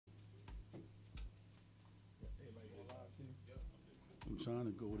trying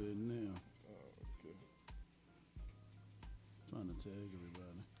to go there now. Okay. Trying to tag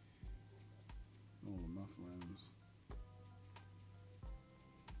everybody. All of my friends.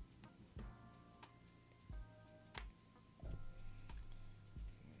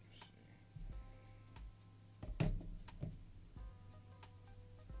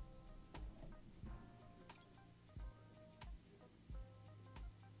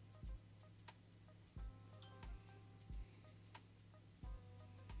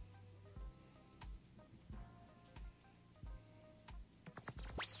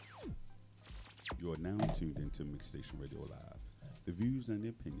 You are now tuned into Mixstation Radio Live. The views and the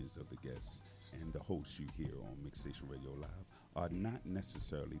opinions of the guests and the hosts you hear on Mixstation Radio Live are not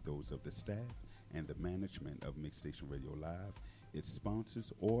necessarily those of the staff and the management of Mixstation Radio Live, its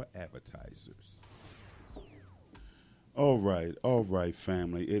sponsors, or advertisers. All right,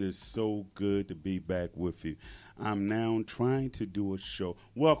 family. It is so good to be back with you. I'm now trying to do a show.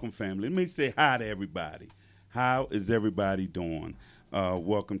 Welcome, family. Let me say hi to everybody. How is everybody doing?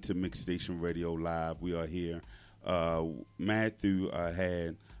 Welcome to Mixstation Radio Live. We are here. Matthew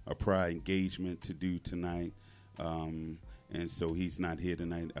had a prior engagement to do tonight, and so he's not here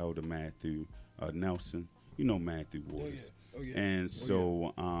tonight. Elder Matthew Nelson. You know Matthew Waters. Oh, yeah. And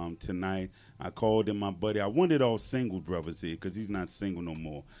so tonight I called in my buddy. I wanted all single brothers here because he's not single no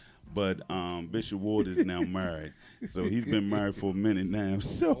more. But Bishop Ward is now married, so he's been married for a minute now.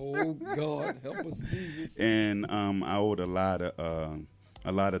 So, oh God, help us, Jesus! And I owed a lot of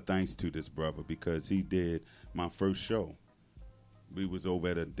thanks to this brother because he did my first show. We was over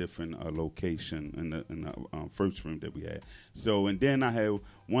at a different location in the first room that we had. So, and then I had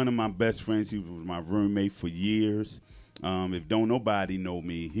one of my best friends. He was my roommate for years. If don't nobody know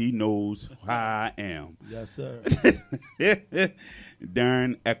me, he knows how I am. Yes, sir.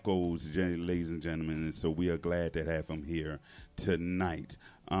 Darren Echoes, ladies and gentlemen, and so we are glad to have him here tonight.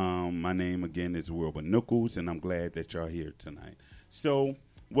 My name again is Wilbur Nichols, and I'm glad that y'all here tonight. So,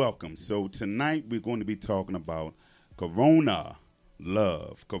 welcome. So tonight we're going to be talking about Corona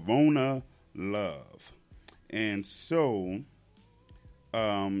love, and so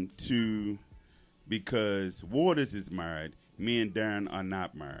because Waters is married, me and Darren are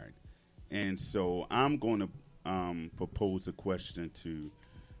not married, and so I'm going to propose a question to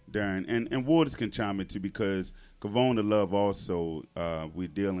Darren, and Waters can chime in too, because Corona love also, what we're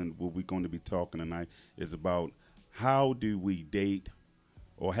going to be talking tonight is about how do we date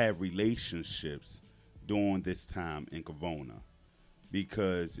or have relationships during this time in Corona,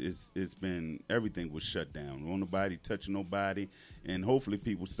 because it's been, everything was shut down. Won't nobody touch nobody, and hopefully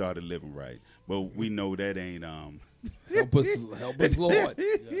people started living right. But we know that ain't Help us, Lord.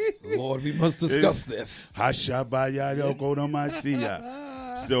 Yes. Lord, we must discuss this.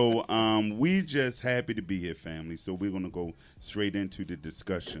 So we just happy to be here, family. So we're going to go straight into the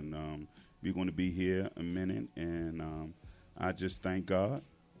discussion. We're going to be here a minute, and I just thank God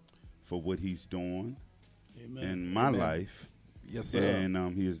for what he's doing in my life. Yes, sir. And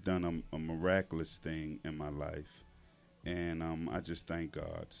he has done a miraculous thing in my life. And I just thank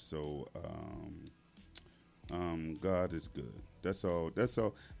God. So God is good. That's all I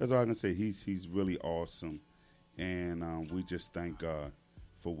can say. He's really awesome. And we just thank God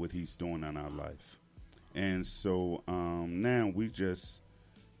for what he's doing in our life. And so now we just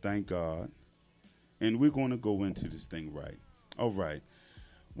thank God. And we're going to go into this thing right. All right.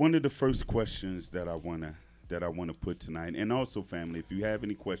 One of the first questions that I want to put tonight, and also, family, if you have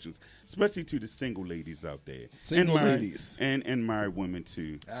any questions, especially to the single ladies out there, ladies, and married women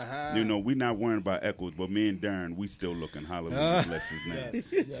too. Uh-huh. You know, we're not worrying about echoes, but me and Darren, we still looking. Hallelujah, bless his name.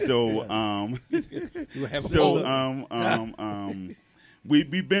 Yes,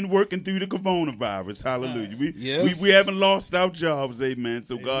 We've been working through the coronavirus. Hallelujah. Yes. We haven't lost our jobs. Amen.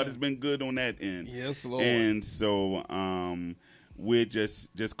 So God has been good on that end. Yes, Lord. And so we're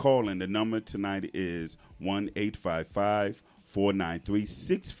just calling. The number tonight is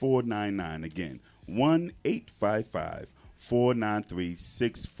 1-855-493-6499. Again,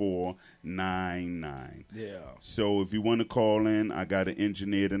 1-855-493-6499. Yeah. So if you want to call in, I got an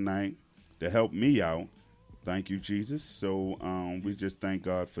engineer tonight to help me out. Thank you, Jesus. So we just thank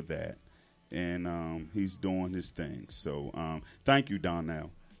God for that. And he's doing his thing. So thank you, Donnell.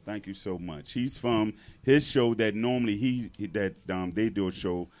 Thank you so much. He's from his show that normally they do a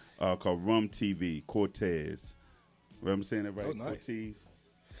show called Rum TV, Cortez. I'm saying that right? Oh, nice.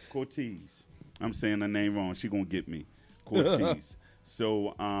 Cortez. I'm saying the name wrong. She gonna get me. Cortez.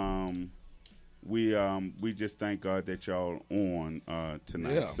 So we just thank God that y'all on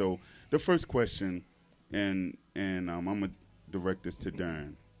tonight. Yeah. So the first question, and I'm gonna direct this to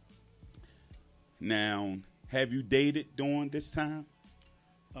Darren. Now, have you dated during this time?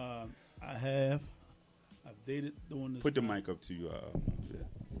 I have. I've dated during this. Put the time. mic up to you.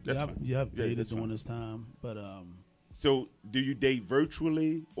 That's fine. You have dated that's during fine. this time, but So, do you date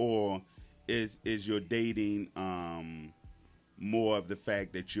virtually, or is your dating more of the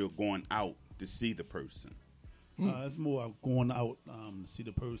fact that you're going out to see the person? it's more of going out to see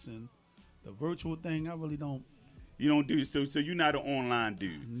the person. The virtual thing, I really don't. You don't do so. So you're not an online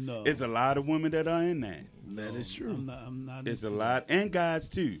dude. No. There's a lot of women that are in that. That is true. I'm not. There's a into lot, and guys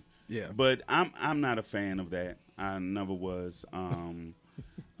too. Yeah. But I'm not a fan of that. I never was.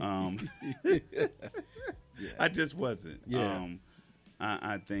 I just wasn't. Yeah.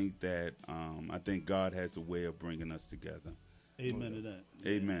 I think that I think God has a way of bringing us together. Amen to that.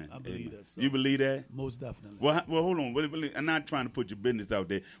 Amen. I believe Amen. that. So. You believe that? Most definitely. Well, hold on. I'm not trying to put your business out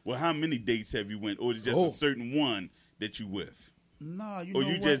there. Well, how many dates have you went, or is it just Oh. a certain one that you with, Nah, you or know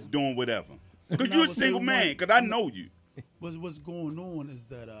you what? just doing whatever? Because Nah, you're a but single so man. what? Because I know you. What's going on is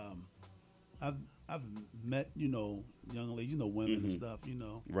that I've met young ladies, women and stuff,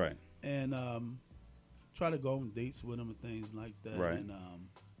 Right. and try to go on dates with them and things like that. Right. And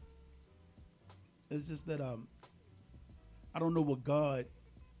it's just that I don't know what God,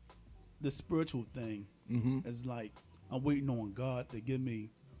 the spiritual thing, is like. I'm waiting on God to give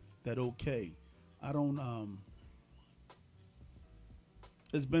me that okay. I don't.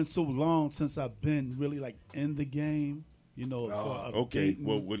 It's been so long since I've been really like in the game. For Okay. dating.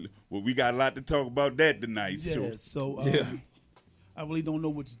 Well, we got a lot to talk about that tonight. Yeah, so Yeah. I really don't know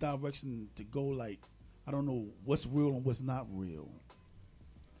which direction to go. Like, I don't know what's real and what's not real.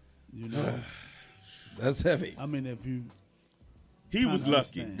 That's heavy. I mean, if you He was Kinda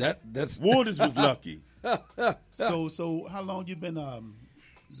lucky. understand. That's Waters was lucky. so how long you been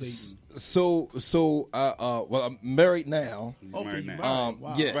dating? so. Well, I'm married now. He's Okay, married you now. married.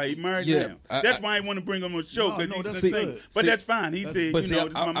 Wow. Yeah. Right, he married Yeah. now. That's why I want to bring him on the show No, because no, he's that's the good. same. But See- that's fine. He said, But this see,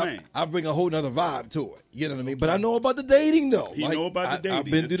 is my man. I bring a whole nother vibe to it. You know what I mean? But I know about the dating though. He Like, know about the dating. I've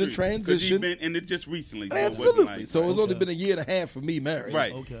been through the That's true. 'Cause he transition. been and it just recently. So It Absolutely. wasn't like, So it's only Okay. been a year and a half for me married.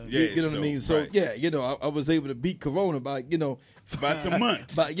 right. Okay. Yeah, You know what I mean? So right. yeah, I was able to beat Corona by By some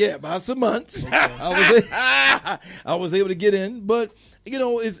months. by some months. I was able to get in, but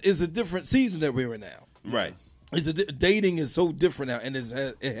it's a different season that we're in now. Right. Dating is so different now, and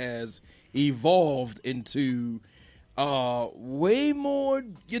it has evolved into way more.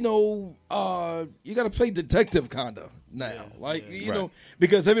 You got to play detective kind of now, Right.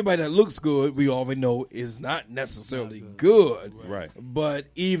 because everybody that looks good, we already know is not necessarily good. Right. But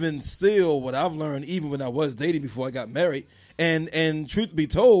even still, what I've learned, even when I was dating before I got married, and truth be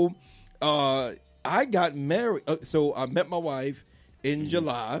told, I got married. So I met my wife in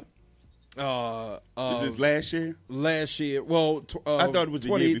July. Is this last year? Last year. Well, I thought it was the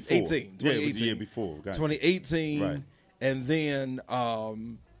year before. 2018. Yeah, it was the year before. Gotcha. 2018. Right. And then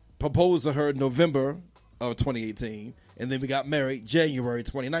proposed to her in November of 2018. And then we got married January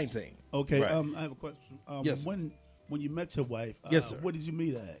 2019. Okay, Right. I have a question. Yes, sir. When you met your wife, Yes, sir. Where did you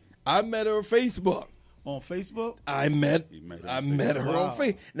meet at? I met her on Facebook. On Facebook? I met met her I on met her Wow. on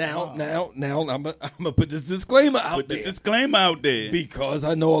Facebook. Wow. Now I'm gonna put this disclaimer out Put the there. disclaimer out there. Because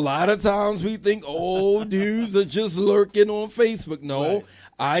I know a lot of times we think, dudes are just lurking on Facebook. No, Right.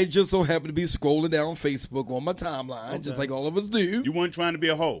 I just so happen to be scrolling down Facebook on my timeline, just like all of us do. You weren't trying to be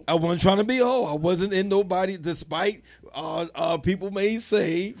a hoe. I wasn't trying to be a hoe. I wasn't in nobody, despite people may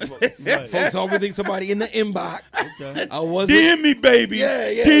say, folks always think somebody in the inbox. Okay. I wasn't. DM me, baby. Yeah.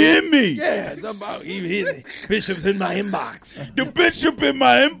 DM me. Yeah, about even Bishop's in my inbox. The bishop in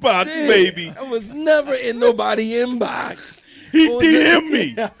my inbox, Yeah, baby. I was never in nobody inbox. He Oh, DM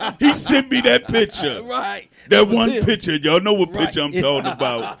me. He sent me that picture. Right. That was one him. picture. Y'all know what Right. picture I'm talking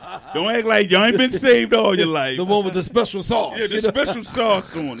about. Don't act like y'all ain't been saved all your life. The one with the special sauce. Yeah, the you know? special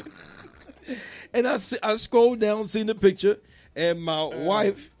sauce on it. And I scrolled down, seen the picture, and my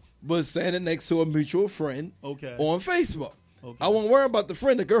wife was standing next to a mutual friend Okay. on Facebook. Okay. I wasn't worried about the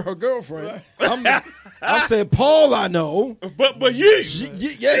friend, her girlfriend. I said, Paul, I know. But you.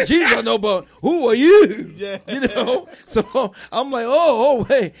 Yeah, Jesus, I know, but who are you? Yeah. So I'm like,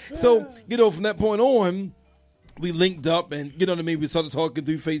 wait. So, from that point on, we linked up and, you know what I mean? We started talking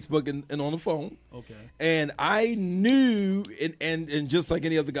through Facebook and on the phone. Okay. And I knew, and just like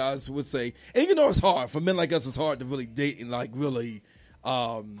any other guys would say, and it's hard. For men like us, it's hard to really date and like really,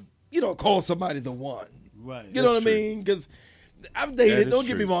 call somebody the one. Right. You know what I That's true. mean? Because I've That dated, is don't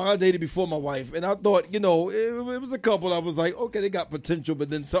get me true. wrong, I dated before my wife. And I thought, it was a couple I was like, okay, they got potential, but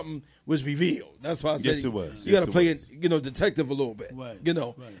then something was revealed. That's why I said, Yes, it was. you Yes, got to it play was. it, my little bit. Right.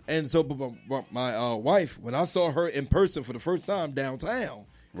 Right. And so, but my wife, when I saw her in person for the first time downtown,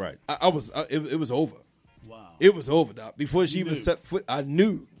 Right. it was over. Wow. It was over, Doc. Before she even knew. set foot, I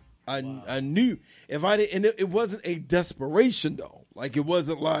knew. I knew. If I didn't, and it wasn't a desperation though. Like it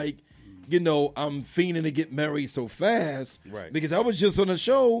wasn't like, I'm fiending to get married so fast. Right. Because I was just on a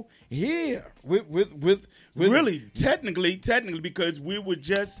show here with really technically because we were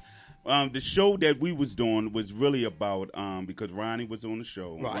just the show that we was doing was really about because Ronnie was on the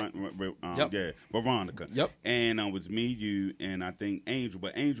show, Right. Yeah, Veronica, Yep. and it was me, you, and I think Angel,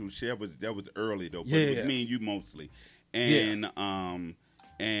 but Angel that was early though, but Yeah. it was me and you mostly, and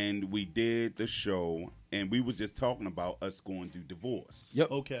and we did the show, and we was just talking about us going through divorce. Yep.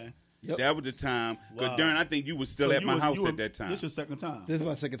 Okay. Yep. That was the time. Because Wow. Darren, I think you was still So at you my were- house you were- at that time. This your second time. This is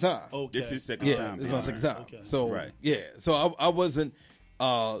my second time. Okay. This is second Yeah, time. this is my yeah. second time. Okay. So Right. yeah, so I wasn't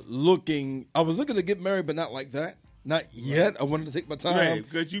looking. I was looking to get married, but not like that. Not yet. I wanted to take my time. Right,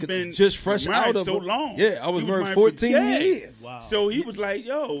 because you've been just fresh married out of so long. Yeah, I was You married for 14 decades. years. Wow. So he was like,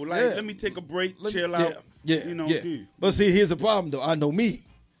 "Yo, Yeah. let me take a break, chill out." Yeah, you know, yeah. dude. But see, here's the problem though. I know me,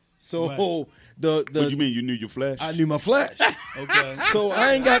 so Right. the What you mean? You knew your flesh? I knew my flesh, Okay. so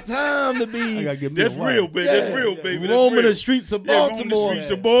I ain't got time to I be gotta get me That's a wife. real, baby. That's real, baby. That's roaming real. the streets of Yeah, roaming the Baltimore, streets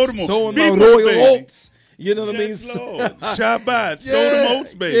of Baltimore. sowing Be my blessed, royal baby. oats. You know what I mean? Yes, So- Lord. Shabbat, sow Yeah. them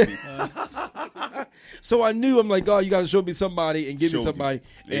oats, baby. So I knew, I'm like, God, you got to show me somebody and give Show me me. somebody.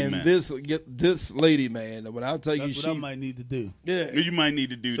 Amen. And this lady, man, when I tell you, That's what I she, might need to do. yeah, You might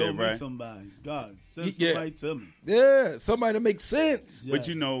need to do Show that, me right? somebody. God, send Yeah. somebody to me. yeah, somebody that makes sense. But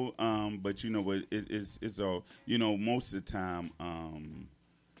you Yes. know, what? It's all. Most of the time,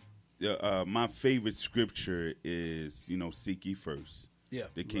 my favorite scripture is, seek ye first. Yeah,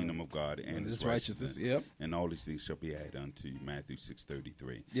 The kingdom of God and His His righteousness, righteousness, yep. and all these things shall be added unto you. Matthew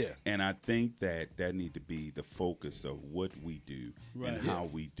 6:33. Yeah. And I think that need to be the focus of what we do Right. and Yeah. how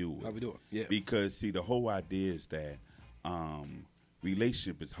we do it. How we doing? Yeah. Because see, the whole idea is that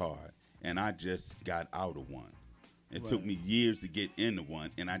relationship is hard, and I just got out of one. It took Right. me years to get into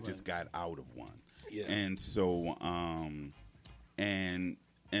one, and I just got out of one. Yeah. And so,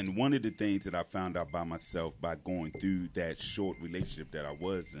 and one of the things that I found out by myself by going through that short relationship that I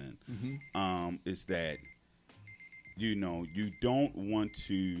was in, is that, you don't want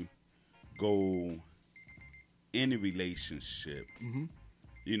to go in a relationship,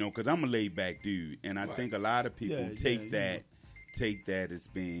 because I'm a laid back dude, and I think a lot of people take that as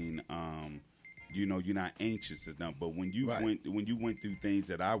being, you're not anxious enough. But when you went through things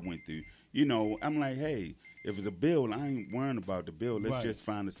that I went through, I'm like, hey, if it's a bill, I ain't worrying about the bill. Let's Right. just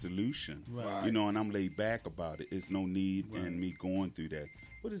find a solution. Right. And I'm laid back about it. It's no need Right. in me going through that.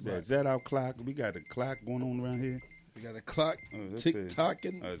 What is that? Right. Is that our clock? We got a clock going on around here? We got a clock, That's tick it.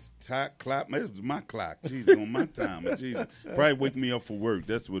 tocking. Tick clock. It was my clock. Jesus, on my time. Jesus, probably wake me up for work.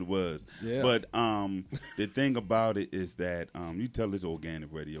 That's what it was. Yeah. But the thing about it is that you tell this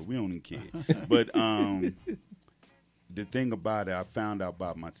organic radio, we don't even care. But the thing about it, I found out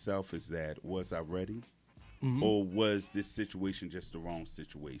about myself is that was I ready, or was this situation just the wrong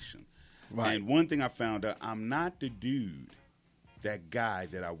situation? Right. And one thing I found out, I'm not the dude, that guy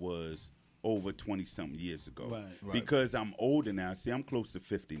that I was over 20-something years ago. Right. Right. Because I'm older now. See, I'm close to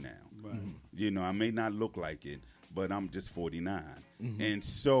 50 now. Right. I may not look like it, but I'm just 49. And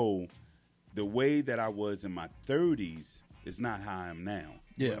so the way that I was in my 30s is not how I am now.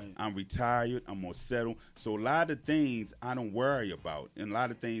 Yeah. Right. I'm retired. I'm more settled. So a lot of things I don't worry about. And a lot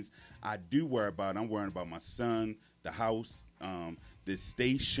of things I do worry about. I'm worrying about my son, the house, the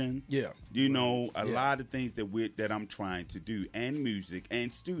station. Yeah. A Yeah. lot of things that I'm trying to do, and music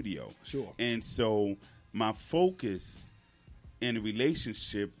and studio. Sure. And so my focus in a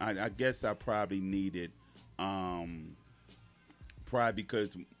relationship, I guess I probably needed, probably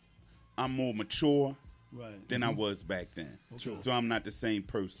because I'm more mature Right. than I was back then. Sure. So I'm not the same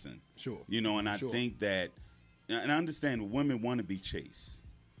person. Sure. And I Sure. think that, and I understand women want to be chased.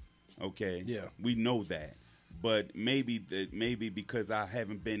 Okay. Yeah. We know that. But maybe because I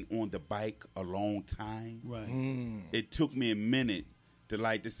haven't been on the bike a long time, Right. it took me a minute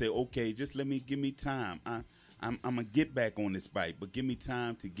to say, okay, just give me time. I'm gonna get back on this bike, but give me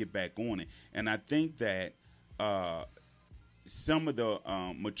time to get back on it. And I think that some of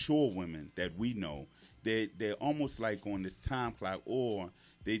the mature women that we know, they're almost like on this time clock, or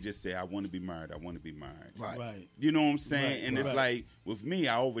they just say, I want to be married. I want to be married. Right. Right. You know what I'm saying? Right, And it's right. like, with me,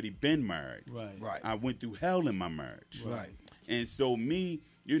 I already been married. Right. Right. I went through hell in my marriage. Right. And so me,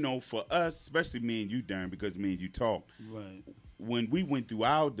 for us, especially me and you, Darren, because me and you talked, Right. when we went through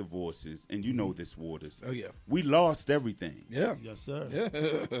our divorces, and you know this, Waters, Oh yeah. we lost everything. Yeah. Yes, sir.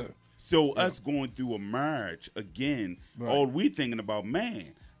 Yeah. So us going through a marriage again, Right. all we thinking about,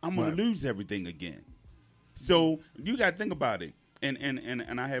 man, I'm going Right. to lose everything again. So you got to think about it.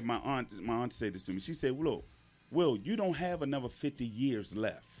 and I had my aunt say this to me. She said, "Look, Will, you don't have another 50 years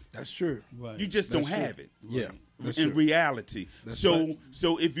left. That's true. Right. You just That's don't true. have it. Yeah. That's in true. reality. That's So right.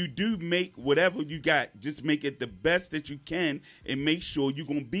 so if you do make whatever you got, just make it the best that you can, and make sure you're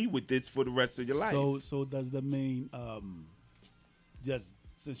gonna be with this for the rest of your life. So does that mean just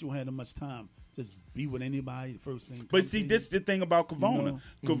since you don't have that much time, just be with anybody the first thing? But see, this is the thing about Corona.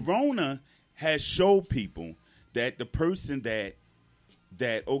 Corona has showed people that the person that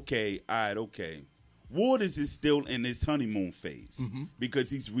okay, all right, okay. Waters is still in his honeymoon phase because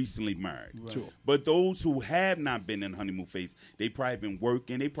he's recently married. Right. Sure. But those who have not been in honeymoon phase, they probably been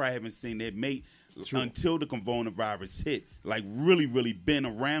working. They probably haven't seen their mate until the coronavirus hit. Like really, really been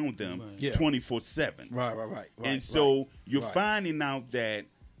around them Yeah. 24/7. Right. And so you're right. finding out that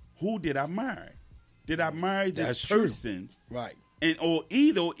who did I marry? Did I marry this That's true. person? Right. And or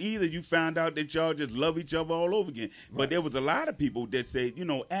either you found out that y'all just love each other all over again. But Right. there was a lot of people that said,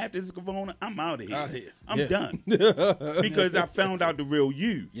 after this corona, I'm out of here. Outta here. I'm Yeah. done. Because I found out the real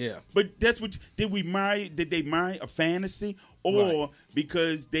you. Yeah. But that's what did they marry a fantasy? Or Right.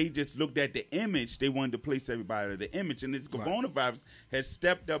 because they just looked at the image, they wanted to place everybody to the image. And this Right. coronavirus has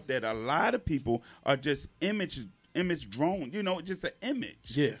stepped up that a lot of people are just image drawn, just an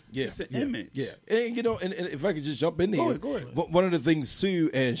image. Yeah. It's an yeah, image. Yeah. And and if I could just jump in there. Go ahead. One of the things too,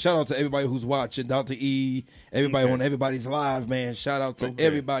 and shout out to everybody who's watching, Dr. E, everybody Okay. on Everybody's Live, man. Shout out to Okay.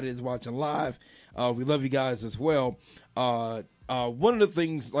 everybody that's watching live. We love you guys as well. One of the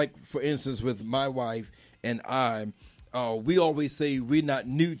things, like for instance, with my wife and I, we always say we're not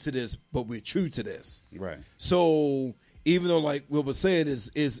new to this, but we're true to this. Right. So even though, like Wilbur said,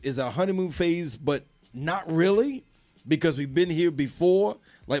 is a honeymoon phase, but not really, because we've been here before.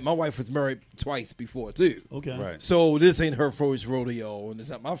 Like my wife was married twice before too. Okay. Right. So this ain't her first rodeo, and it's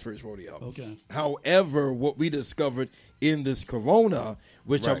not my first rodeo. Okay. However, what we discovered in this corona,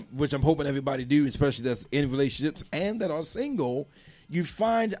 which Right. I'm hoping everybody do, especially that's in relationships and that are single, you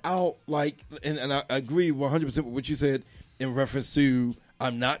find out and I agree 100% with what you said in reference to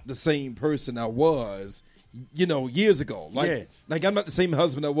I'm not the same person I was, years ago. Like I'm not the same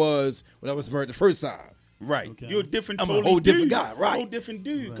husband I was when I was married the first time. Right. Okay. You're a different I'm a totally whole different dude. guy, right. A whole different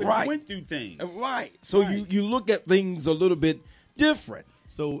dude because Right. you went through things. Right. So Right. you look at things a little bit different.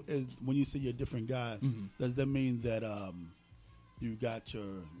 So when you say you're a different guy, does that mean that you got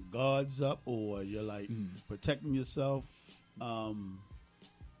your guards up, or you're like protecting yourself? What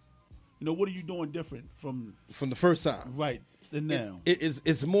are you doing different from From the first time. right than now?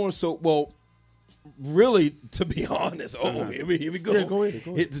 It's more so, well, really, to be honest. Here we go. Yeah, go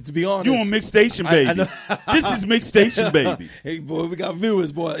ahead. To be honest. You on Mixed Station, baby. I know. This is Mixed Station, baby. Hey, boy, we got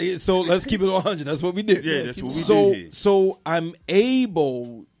viewers, boy. So let's keep it 100. That's what we do. Yeah, that's what we so, do here. So I'm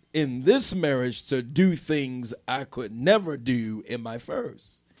able in this marriage to do things I could never do in my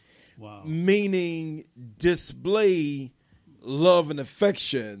first. Wow. Meaning display love and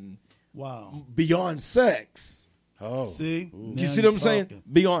affection Wow. beyond sex. Oh. See? You see what I'm saying?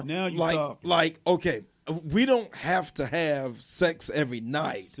 Beyond, Now you're talking. Okay, we don't have to have sex every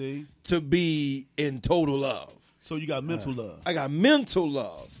night See? to be in total love. So you got mental love. I got mental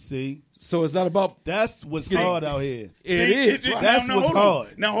love, See? so it's not about. That's what's hard out here. It is. It- right? That's now, what's hold on.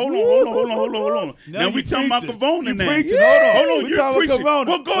 hard. Now hold on. Now you we talking about preaching. Corona You now. preaching. Hold on. Hold on. We You're talking preaching. Corona.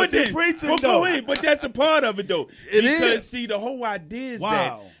 Well, go But ahead. you preaching, Well, though. go ahead. But that's a part of it, though. It because is. see, the whole idea is Wow.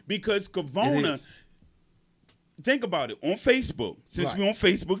 that because It Corona. is. Think about it on Facebook. Since Right. we're on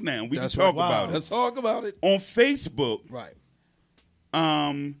Facebook now, we That's can talk right. about it. Let's talk about it. On Facebook, Right.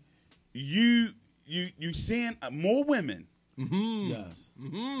 you seeing more women Yes.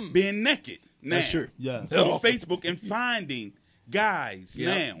 being naked now. That's true. Yes. On Facebook and finding guys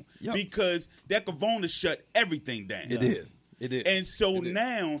Yep. now Yep. because that Corona shut everything down. It is. It is. And so It is.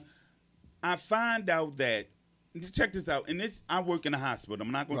 now I find out that check this out. And this I work in a hospital.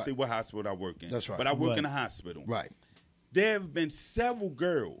 I'm not going Right. to say what hospital I work in. That's right. But I work Right. in a hospital. Right. There have been several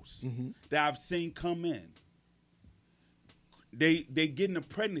girls that I've seen come in. They getting a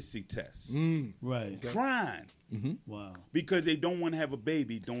pregnancy test, Right. crying Wow. because they don't want to have a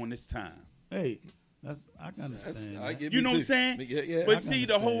baby during this time. Hey, I can understand. I that. get You me know too. what I'm saying? Yeah. But I see, can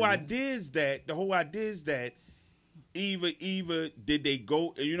the whole understand idea is that either did they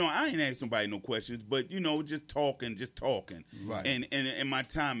go? I ain't asked nobody no questions, but just talking, Right. And in my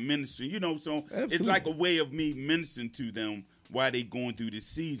time ministering, so it's Absolutely. like a way of me ministering to them while they going through this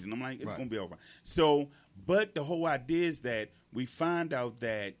season. I'm like, it's Right. gonna be all right. So, but the whole idea is that we find out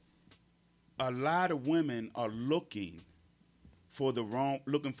that a lot of women are looking for the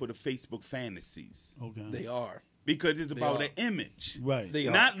Facebook fantasies Okay. They are. because it's about are. an image. Right. They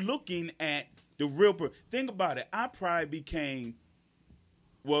are. Not looking at the real person. Think about it. I probably became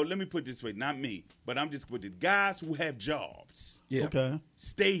well, let me put it this way, not me, but I'm just putting it, guys who have jobs, Yeah. Okay.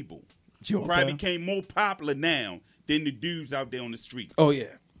 stable, Sure. probably became more popular now than the dudes out there on the streets. Oh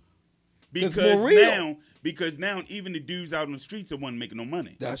yeah. because more real. now even the dudes out on the streets are one making no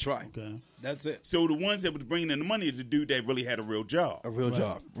money. That's right. Okay. That's it. So the ones that was bringing in the money is the dude that really had a real job, A real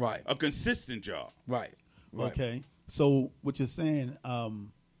job. Right. a consistent job. Right. Right. Okay. So what you're saying?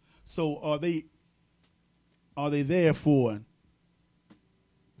 So are they there for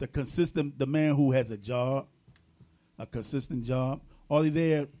the man who has a job, a consistent job? Are they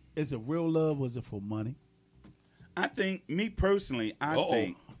there? Is it real love or is it for money? I think, me personally,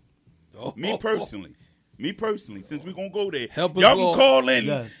 Oh. me personally, since we're going to go there, Help us, y'all Lord. can call in.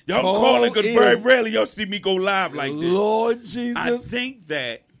 Yes. Y'all can Call call in because in. very rarely y'all see me go live like this. Lord Jesus. I think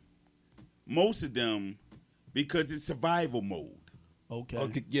that most of them, because it's survival mode. Okay.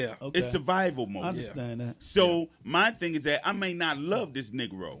 Okay. Yeah. Okay. It's survival mode. I understand that. So my thing is that I may not love this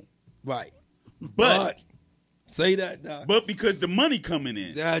Negro, Right. but say that now. because the money coming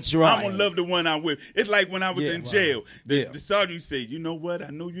in, That's right. I'm gonna love the one I'm with. It's like when I was Yeah. in jail. The Yeah. sergeant said, "You know what? I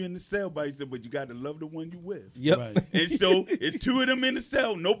know you're in the cell, but he said, but you got to love the one you with." Yep. Right. And so it's two of them in the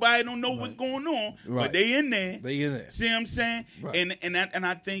cell. Nobody don't know what's going on, Right. but they in there. They in there. See what I'm saying? Right. And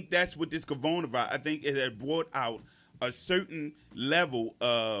I think that's what this coronavirus. I think it had brought out a certain level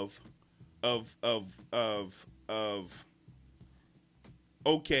of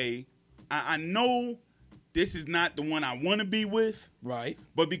okay, I know this is not the one I want to be with, Right.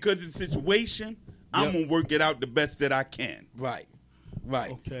 but because of the situation, I'm Yep. gonna work it out the best that I can. Right.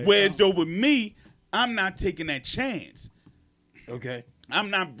 Right. Okay. Whereas though with me, I'm not taking that chance. Okay. I'm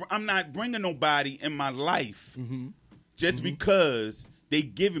not bringing nobody in my life Mm-hmm. just because they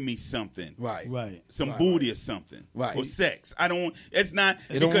giving me something, Right. Right. some Right, booty or something, Right. or sex. I don't. It's not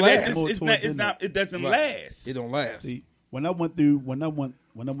It don't because last. it's not. It doesn't Right. last. It don't last. See, when I went through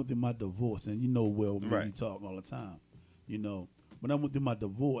my divorce, and Will, we Right. talk all the time. When I went through my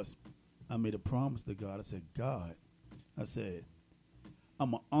divorce, I made a promise to God. I said, God,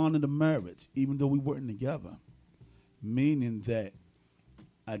 I'm gonna honor the marriage, even though we weren't together. Meaning that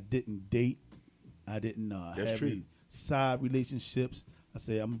I didn't date, I didn't have true. any side relationships. I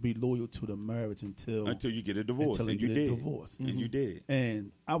said I'm gonna be loyal to the marriage until you get a divorce, until I and you get a did. divorce. And you did.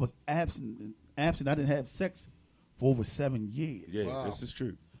 And I was absent. I didn't have sex for over 7 years. Yeah, Wow. this is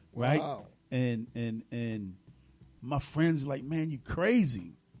true. Right. Wow. And my friends like, man, you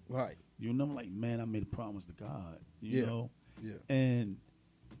crazy. Right. I'm like, man, I made a promise to God. Yeah. Yeah. And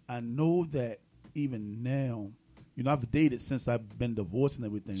I know that even now, I've dated since I've been divorced and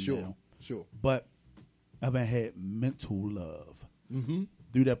everything now. Sure. But I haven't had mental love. Mm-hmm.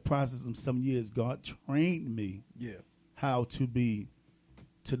 Through that process of some years, God trained me Yeah. how to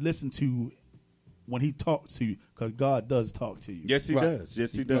listen to when he talks to you, because God does talk to you. Yes, he Right. does.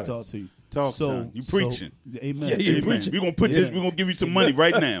 Yes, he does does. talk to you. Talk, son. You preaching. Amen. Yeah, you Amen. preaching. We're gonna put this. Yeah. We're gonna give you some money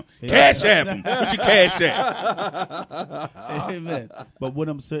right now. Yeah. Cash app him. Put your cash app. Amen. But what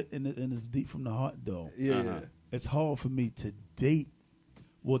I'm saying, and it's deep from the heart, though. Yeah. Uh-huh. It's hard for me to date.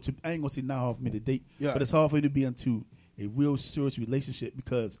 Well, I ain't gonna say not hard for me to date, Yeah. but it's hard for me to be into a real serious relationship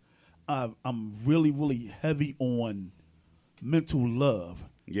because I'm really, really heavy on mental love.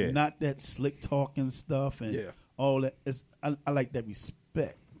 Yeah. Not that slick talking stuff and Yeah. all that. I like that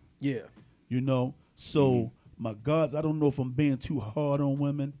respect. Yeah. So my guards, I don't know if I'm being too hard on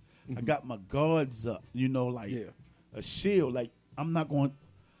women. I got my guards up, like Yeah. a shield. Like I'm not going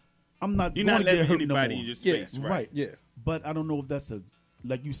You're to not get letting hurt no anybody more. in your space, Yeah, right? Yeah. But I don't know if that's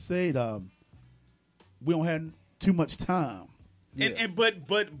like you said, we don't have too much time. Yeah. But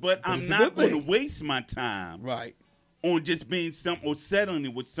I'm it's a not good going to thing. waste my time Right. on just being or settling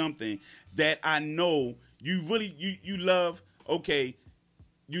it with something that I know you really you love. Okay,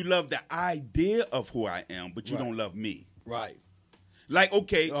 you love the idea of who I am, but you Right. don't love me. Right. Like,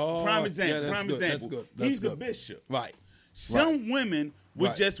 okay, Oh, prime yeah, example. that's Prime good, that's example. good, that's He's a good. bishop. Right. Some women would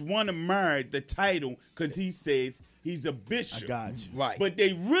Right. just want to marry the title because he says he's a bishop. I got you. Right. But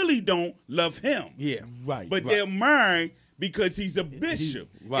they really don't love him. Yeah. Right. But they're married because he's a bishop.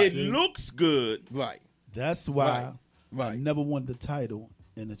 right. It looks good. Right. That's why Right. I never wanted the title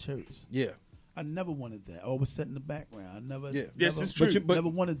in the church. Yeah. I never wanted that. I always sat in the background. I never, Yeah. Yes, never, it's true. never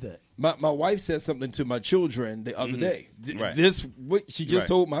wanted that. My wife said something to my children the other day. Right. She just Right.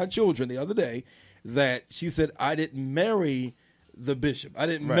 told my children the other day that she said, I didn't marry the bishop. I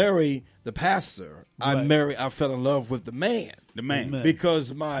didn't Right. marry the pastor. Right. I fell in love with the man. The man. Amen.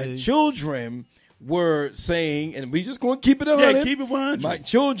 Because my See? children were saying, and we just going to keep it 100. Yeah, keep it 100. My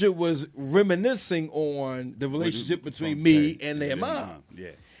children was reminiscing on the relationship between me and their mom.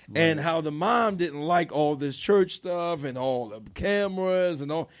 Yeah. and how the mom didn't like all this church stuff and all the cameras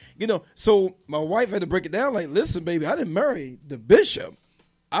and all, So my wife had to break it down like, listen, baby, I didn't marry the bishop.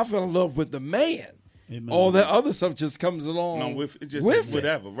 I fell in love with the man. Amen. All that other stuff just comes along with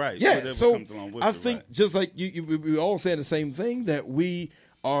whatever, right? Yeah, whatever so comes along with I it, think right. just like we all saying the same thing, that we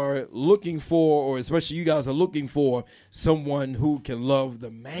are looking for, or especially you guys are looking for, someone who can love the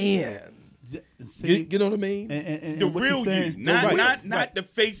man. See, You know what I mean? and The what real you're saying, you, not right. the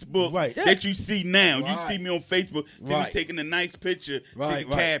Facebook Right. that you see now. You Right. see me on Facebook, see Right. me taking a nice picture, Right, see the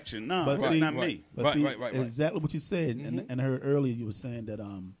right. caption. No, But that's see- not right. me. But Right, see, right. exactly what you said, and I heard earlier you were saying that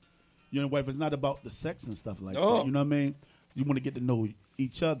your wife is not about the sex and stuff like No. that. You know what I mean? You want to get to know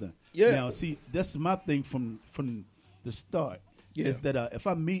each other. Yeah. Now, see, that's my thing from the start. Yeah. Is that if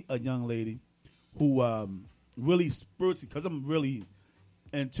I meet a young lady who really spiritually, because I'm really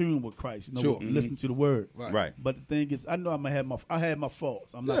in tune with Christ, Sure. listen to the word. Right. But the thing is, I know I had my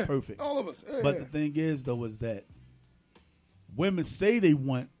faults. I'm not perfect. All of us. Yeah, But yeah. the thing is, though, is that women say they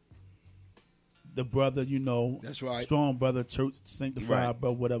want the brother, That's right. strong brother, church sanctified Right.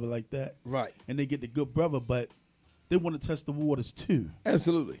 brother, whatever like that. Right. And they get the good brother, but they want to test the waters too.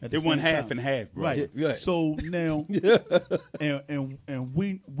 Absolutely. at They the want same half time. and half, bro. Right. Yeah. So now, and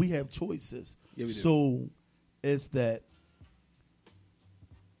we have choices. Yeah, we do. So it's that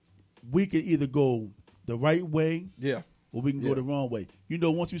we can either go the right way Yeah. or we can Yeah. go the wrong way.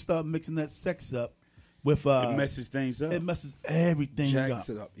 Once we start mixing that sex up with It messes things up. it messes everything Jacks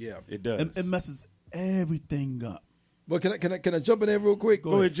up. it up. Yeah. It does. It messes everything up. But can I jump in there real quick?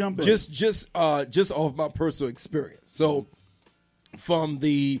 Go ahead, jump in. Just off my personal experience. So from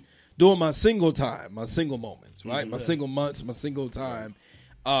during my single time, my single moments, right? My single months, my single time,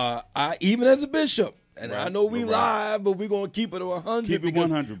 I even as a bishop, and I Right. know we Right. live, but we're gonna keep it 100. Keep it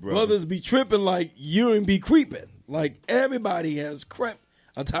because 100, brother. brothers be tripping like you and be creeping. Like everybody has crept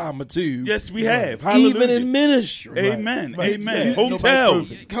a time or two. Yes, we have. Hallelujah. Even in ministry. Amen. Right. Amen. Nobody's Hotels.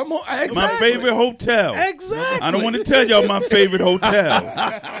 perfect. Come on, exactly. My favorite hotel. Exactly. I don't want to tell y'all my favorite hotel.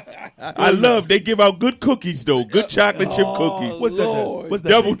 I love. They give out good cookies though. Good chocolate chip cookies. What's Lord. that? What's that?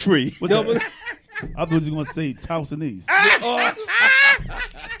 Double tree. What's that? I thought you were going to say Towsonese.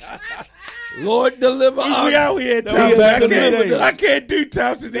 Lord deliver us. We out here. That was back in the day. I can't do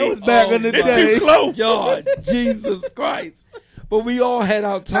Towson. That was back in the They're day. too close. God, Jesus Christ. But we all had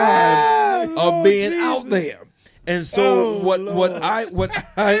our time of being out there. And so what I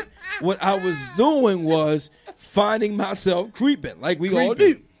was doing was finding myself creeping, like we all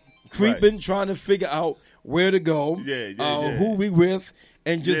do. Creeping, trying to figure out where to go, who we with,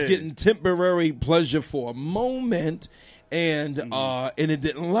 and just getting temporary pleasure for a moment. And it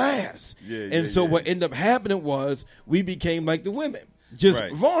didn't last. So what ended up happening was we became like the women, just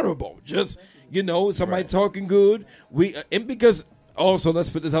vulnerable, just somebody talking good. And because also let's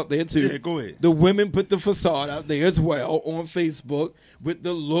put this out there too. Yeah, go ahead. The women put the facade out there as well on Facebook with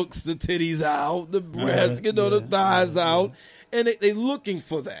the looks, the titties out, the breasts, the thighs out, and they looking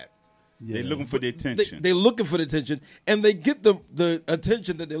for that. They're looking for the attention. They're looking for the attention, and they get the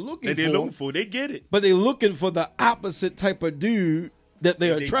attention that they're looking for. They get it. But they're looking for the opposite type of dude that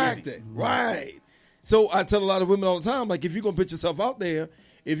they're They attracting. Right. So I tell a lot of women all the time, like, if you're going to put yourself out there,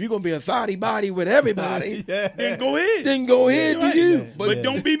 if you're going to be a thotty body with everybody, Then go ahead. then go ahead, do you. But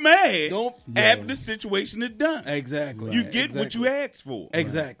don't be mad Don't- after the situation is done. Exactly. You get what you asked for.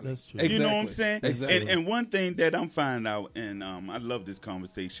 Exactly. That's true. Exactly. You know what I'm saying? Exactly. And one thing that I'm finding out, and I love this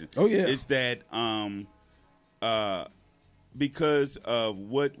conversation. Oh, yeah. is that because of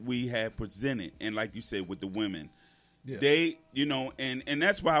what we have presented, and like you said with the women, they, and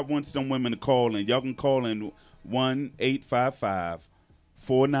that's why I want some women to call in. Y'all can call in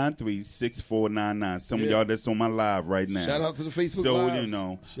 1-855-493-6499. Some of y'all that's on my live right now. Shout out to the Facebook So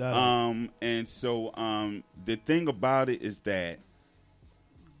Lives. Shout out. and so the thing about it is that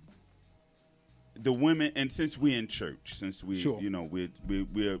the women, and since we're in church, since we Sure.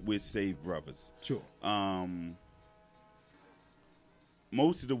 we're saved brothers. Sure.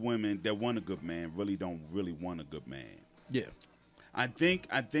 Most of the women that want a good man don't really want a good man. Yeah. I think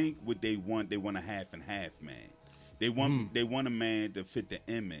what they want a half and half man. They want a man to fit the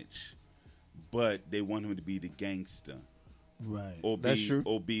image, but they want him to be the gangster. Right. Or That's be true.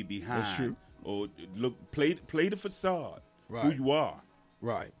 or be behind. That's true. Or play the facade. Right. Who you are.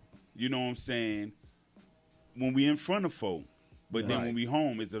 Right. You know what I'm saying? When we in front of folk, but then Right. when we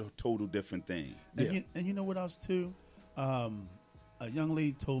home, it's a total different thing. And, you know what else too? A young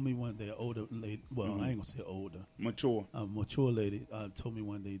lady told me one day, an older lady, well, I ain't gonna say older, Mature. a mature lady told me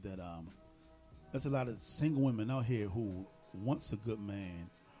one day that there's a lot of single women out here who wants a good man,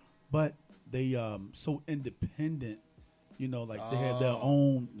 but they so independent, You know, like they have their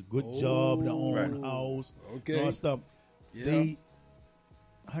own good job, their own Right. house, Okay. and all that stuff. Yeah. They,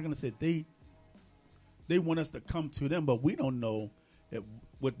 how can I say, they want us to come to them, but we don't know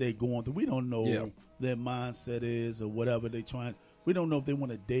what they're going through. We don't know Yeah. their mindset is or whatever they trying. We don't know if they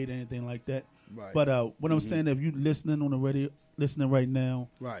want to date or anything like that. Right. But what I'm saying, if you listening on the radio, listening right now,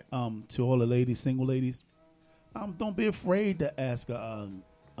 Right. to all the ladies, single ladies, don't be afraid to ask a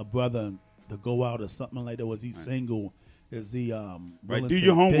brother to go out or something like that. Was he single? Is he Right. willing Do to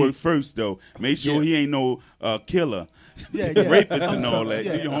your homework date? first, though. Make sure he ain't no killer, Yeah, rapist, I'm and all talking- that.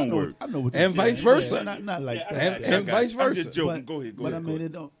 yeah, Do your I know- homework. I know what you're And saying. vice versa. Yeah, not like that. And Yeah. vice versa. I'm just joking. But, Go ahead. Go but ahead. I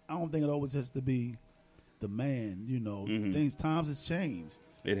mean, I don't think it always has to be the man. You know, times has changed.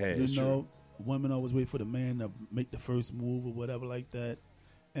 It has. You know, women always wait for the man to make the first move or whatever like that.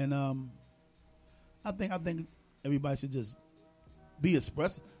 And I think everybody should just be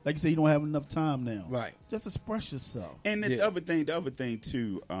expressive. Like you say, you don't have enough time now. Right. Just express yourself. And the Yeah. other thing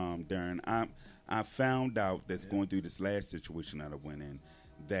too, Darren, I found out that's going through this last situation that I went in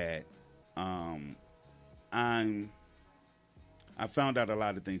that I found out a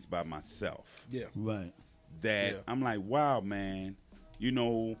lot of things about myself Yeah. Right. that Yeah. I'm like, wow, man, you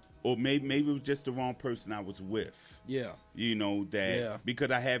know, or maybe it was just the wrong person I was with. Yeah. You know, that Yeah.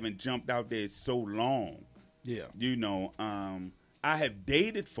 because I haven't jumped out there so long. Yeah. You know, I have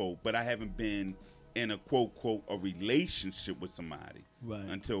dated folk, but I haven't been in a quote a relationship with somebody Right.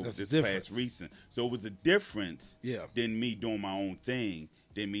 until That's this the difference. past recent. So it was a difference Yeah. than me doing my own thing,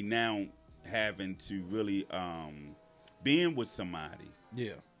 than me now having to really being with somebody.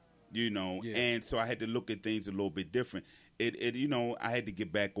 Yeah. You know, Yeah. and so I had to look at things a little bit different. It you know, I had to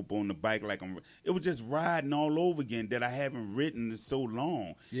get back up on the bike like it was just riding all over again that I haven't ridden in so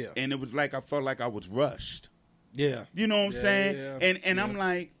long. Yeah. And it was like I felt like I was rushed. Yeah. You know what I'm Yeah, saying? yeah, And yeah.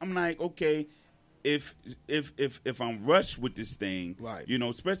 I'm like, okay, if I'm rushed with this thing, Right. you know,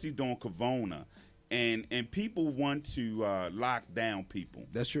 especially during Corona, and people want to lock down people.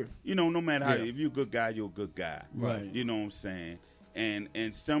 That's true. You know, no matter how, Yeah. if you're a good guy, you're a good guy. Right. You know what I'm saying?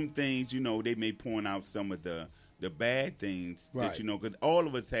 And some things, you know, they may point out some of the bad things Right. that, you know, because all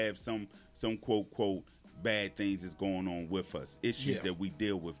of us have some quote bad things that's going on with us, issues Yeah. that we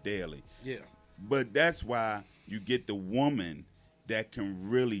deal with daily. Yeah. But that's why you get the woman that can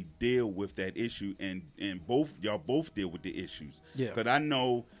really deal with that issue, and y'all both deal with the issues. Yeah. Because I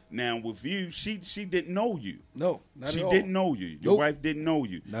know now with you, she didn't know you. No, not She at all. didn't know you. Your Nope. wife didn't know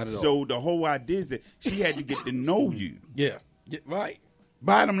you. Not at all. So the whole idea is that she had to get to know you. Yeah. Yeah. Right.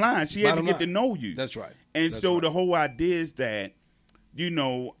 Bottom line, she had Bottom to get to line. know you. That's right. And That's so right. the whole idea is that, you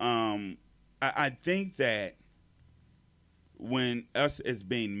know, I think that when us as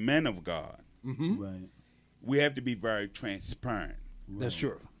being men of God, Right. we have to be very transparent. That's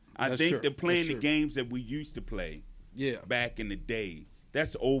true. I That's think true. that playing That's the true. games that we used to play Yeah. back in the day,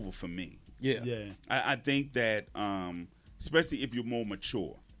 that's over for me. Yeah. Yeah. I think that, especially if you're more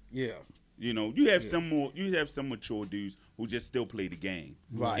mature, Yeah. you know, you have some mature dudes who just still play the game.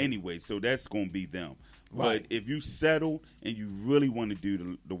 Right. Anyway, so that's going to be them. Right. But if you settle and you really want to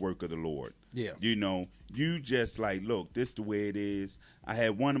do the work of the Lord, Yeah. you know, you just like, look, this the way it is. I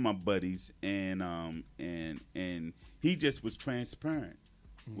had one of my buddies, and he just was transparent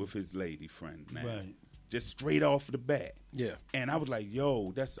with his lady friend now. Right. Just straight off the bat. Yeah. And I was like,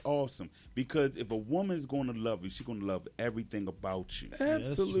 yo, that's awesome. Because if a woman is going to love you, she's going to love everything about you.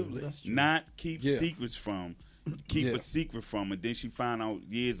 Absolutely. That's true. Not keep Yeah. secrets from, keep Yeah. a secret from, and then she find out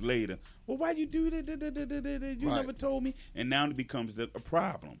years later, well, why you do that? You Right. never told me. And now it becomes a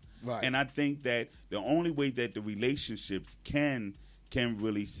problem. Right. And I think that the only way that the relationships can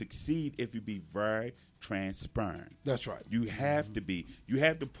really succeed if you be very transparent. That's right. You have to be. You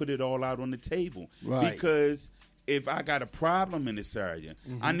have to put it all out on the table. Right. Because if I got a problem in this area,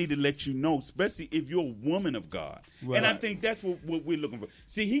 I need to let you know, especially if you're a woman of God. And I Right. think that's what we're looking for.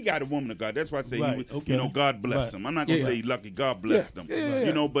 See, he got a woman of God. That's why I say, Right. he was, Okay. you know, God bless Right. him. I'm not going to Yeah. say lucky. God blessed him. Yeah.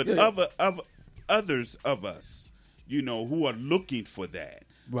 You know, but Yeah. others of us, you know, who are looking for that.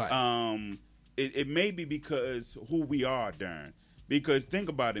 Right. It may be because who we are, Darren. Because think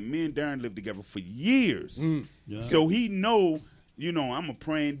about it, me and Darren lived together for years. Yeah. So he know, you know, I'm a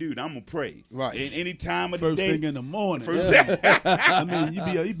praying dude. I'm going to pray. Right. In any time of First the day. thing in the morning. First- I mean,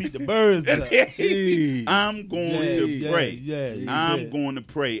 you beat the birds up. Jeez. I'm going to pray. Yeah, I'm going to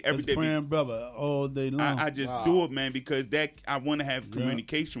pray every That's day. praying brother all day long. I just Wow. do it, man, because that I want to have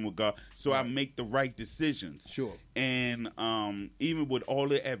communication with God, so I make the right decisions. Sure. And even with all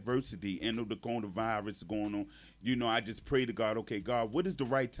the adversity and the coronavirus going on, I just pray to God, okay, God, what is the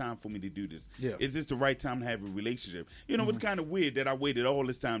right time for me to do this? Yeah. Is this the right time to have a relationship? It's kind of weird that I waited all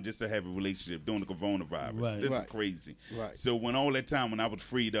this time just to have a relationship during the coronavirus. Right. This Right. is crazy. Right. So when all that time when I was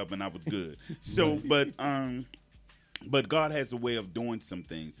freed up and I was good. So, but God has a way of doing some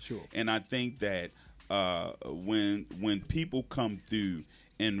things. Sure. And I think that when people come through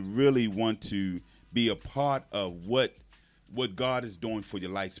and really want to be a part of what God is doing for your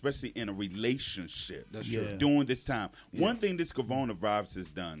life, especially in a relationship. That's true. Yeah. During this time. Yeah. One thing this coronavirus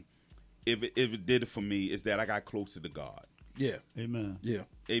has done, if it did it for me, is that I got closer to God. Yeah. Amen. Yeah.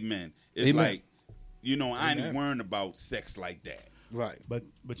 Amen. It's Amen. like, I ain't Amen. worrying about sex like that. Right. But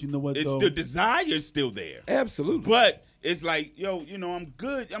you know what? It's though? the desire's still there. Absolutely. But it's like, I'm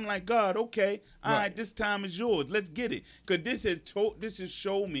good. I'm like, God, okay, all Right. right, this time is yours. Let's get it. Because this has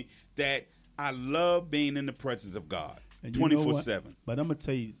showed me that I love being in the presence of God. And you know what? 24/7. But I'm gonna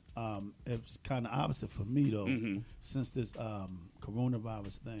tell you, it's kind of opposite for me though. Mhm. Since this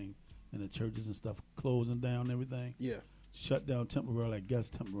coronavirus thing and the churches and stuff closing down and everything, Yeah. shut down temporarily, I guess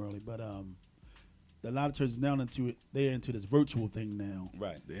temporarily. But a lot of churches now they're into this virtual thing now.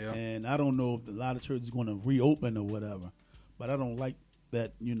 Right. Yeah. And I don't know if a lot of churches are going to reopen or whatever. But I don't like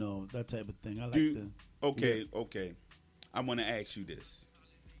that, that type of thing. I like Okay. I want to ask you this.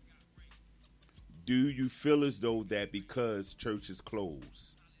 Do you feel as though that because church is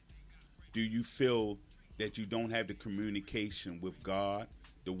closed, do you feel that you don't have the communication with God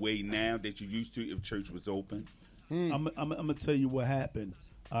the way now that you used to if church was open? I'm gonna tell you what happened.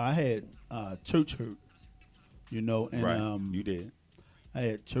 I had church hurt, and Right. You did. I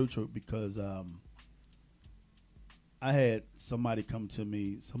had church hurt because I had somebody come to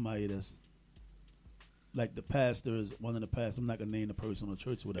me, somebody that's like the pastor is one of the pastors. I'm not gonna name the person or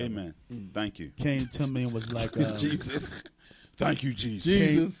church or whatever. Amen. Thank you. Came to me and was like, Jesus. Thank you,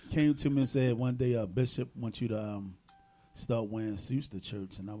 Jesus. Came to me and said one day, Bishop wants you to start wearing suits to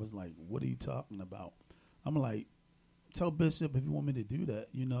church, and I was like, what are you talking about? I'm like, tell Bishop if you want me to do that,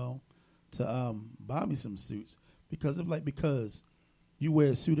 to buy me some suits because you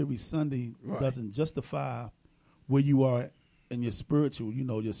wear a suit every Sunday Right. doesn't justify where you are in your spiritual,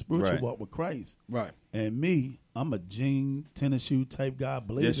 your spiritual Right. walk with Christ. Right. And me, I'm a jean tennis shoe type guy,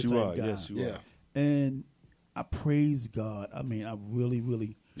 blazer Yes, you type are. guy. Yes, you Yeah. are. And I praise God. I mean, I really,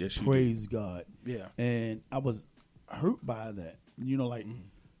 really Yes, you praise God. Yeah. And I was hurt by that.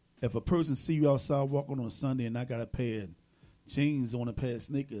 If a person see you outside walking on a Sunday and I got a pair of jeans on a pair of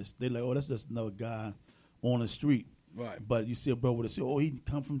sneakers, they like, oh, that's just another guy on the street. Right. But you see a brother that say, oh, he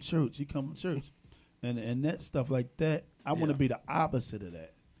come from church. And that stuff like that, I want Yeah. to be the opposite of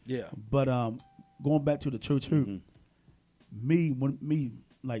that. Yeah. But going back to the church hurt, me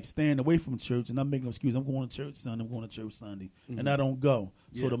like staying away from church, and I'm making an excuse. I'm going to church Sunday. I'm going to church Sunday, and I don't go.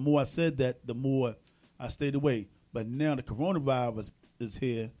 So Yeah. the more I said that, the more I stayed away. But now the coronavirus is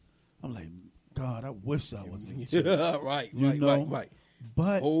here. I'm like, God, I wish I was in church. right. You Right. know? Right. Right.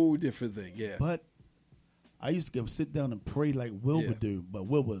 But Whole different thing. Yeah. but I used to sit down and pray like Wilbur Yeah. with But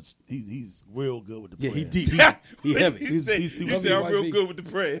Wilbur's he's real good with the Yeah. prayer. He deep. He heavy. You say, he's- you he's- say I'm real he's- good with the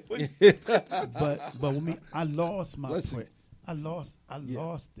prayer. But with me, I lost my Listen. prayer. I lost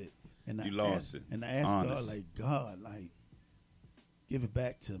it. And You lost it. And I asked Honest. God, like, give it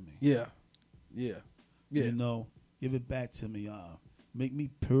back to me. Yeah. Yeah. Yeah. Give it back to me. Make me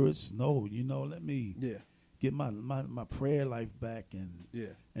pure as snow. Let me Yeah. get my prayer life back and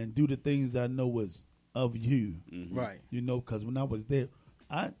Yeah. and do the things that I know was of you. Right. Because when I was there,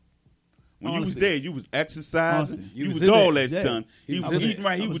 When you was honestly, there, you was exercising. Honestly. You You was was in all there. that, Yeah. son. He He was was in eating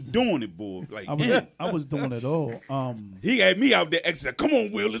there. right. He was doing it, boy. Like I was doing it all. he had me out there exercising. Come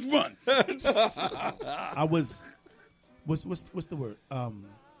on, Will, let's run. I was. What's the word?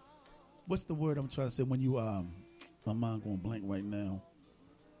 What's the word I'm trying to say when you my mind going blank right now.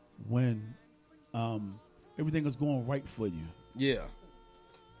 When everything is going right for you. Yeah.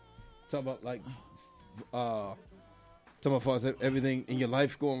 Talking about like, talking about far as everything in your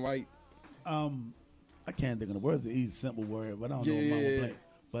life going right. I can't think of the words. It's an easy, simple word, but I don't know. Yeah. Mama blank.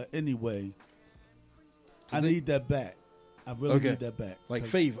 But anyway, So I they- need that back. I really Okay. need that back. Like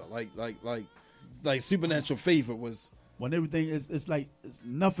 'Cause favor, like supernatural favor was. when everything is, it's like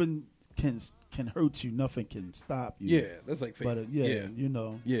nothing can hurt you, nothing can stop you. Yeah, that's like favor. But yeah,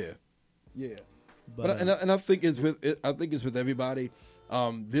 yeah, yeah. But And I think it's with everybody.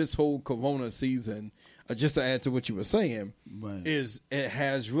 This whole Corona season, just to add to what you were saying, right. it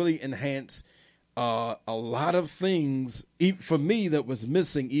has really enhanced a lot of things for me that was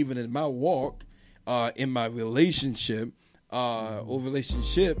missing even in my walk, in my relationship,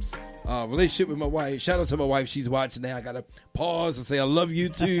 relationship with my wife. Shout out to my wife. She's watching now. I got to pause and say I love you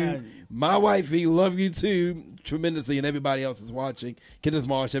too. My wife, he love you too. tremendously, and everybody else is watching. Kenneth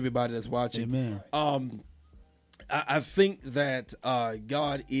Marsh, everybody that's watching. Amen. I think that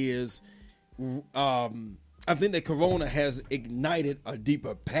God is. I think that Corona has ignited a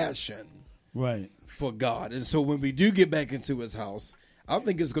deeper passion, right, for God, and so when we do get back into His house, I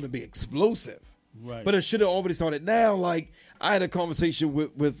think it's going to be explosive. right. But it should have already started now. Like I had a conversation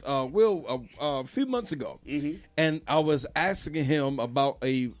with Will a few months ago, and I was asking him about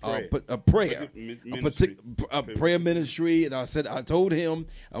a prayer ministry, and I told him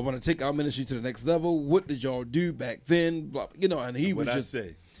I want to take our ministry to the next level. What did y'all do back then? Blah, and he was just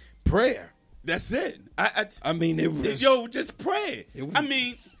say prayer. That's it. I mean, it was just pray.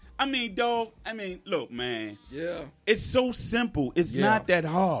 I mean, dog. Look, man. Yeah. It's so simple. It's not that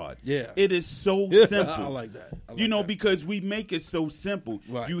hard. Yeah. It is so simple. I like that. Because we make it so simple.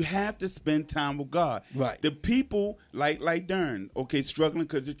 Right. You have to spend time with God. Right. The people like Dern, struggling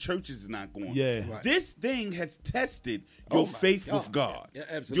because the church is not going. Yeah. Right. This thing has tested your faith with God. Yeah,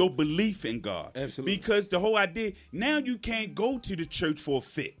 absolutely. Your belief in God. Absolutely. Because the whole idea, now you can't go to the church for a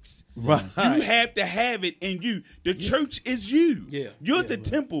fix. Right. You have to have it in you. The church is you. Yeah. You're the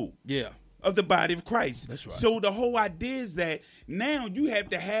temple. Yeah. Of the body of Christ. That's right. So the whole idea is that now you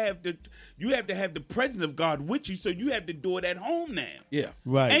have to have the presence of God with you. So you have to do it at home now. Yeah.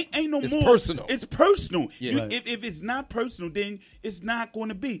 Right. Ain't no It's more. personal. It's personal. Yeah. If it's not personal, then it's not going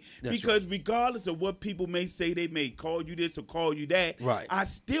to be. That's because regardless of what people may say, they may call you this or call you that. Right. I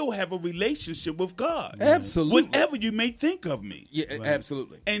still have a relationship with God. Absolutely. Whatever you may think of me. Yeah. Right.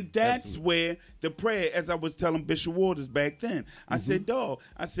 Absolutely. And that's where the prayer, as I was telling Bishop Waters back then, I said, dog,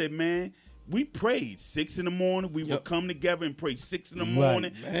 man, we prayed 6 in the morning. We would come together and pray 6 in the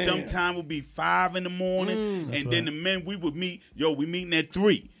morning. Man. Sometime would be 5 in the morning. And then the men, we would meet. We meeting at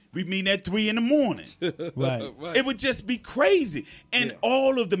 3. We meeting at 3 in the morning. Right. It would just be crazy. And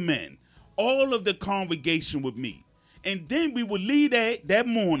all of the men, all of the congregation would meet. And then we would leave that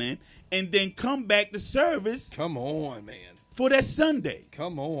morning and then come back to service. Come on, man. For that Sunday.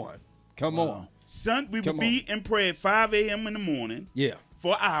 Come on. We would be in prayer at 5 a.m. in the morning. Yeah.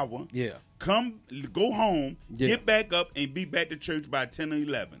 For an hour. Yeah. Go home, Yeah. get back up, and be back to church by 10 or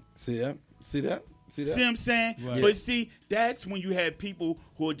 11. See that? See what I'm saying? Right. But see, that's when you have people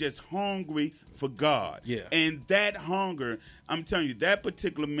who are just hungry for God. Yeah. And that hunger, I'm telling you, that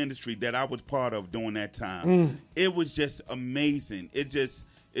particular ministry that I was part of during that time, it was just amazing. It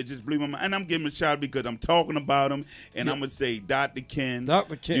just blew my mind. And I'm giving him a shout out because I'm talking about him. And I'm going to say Dr. Ken.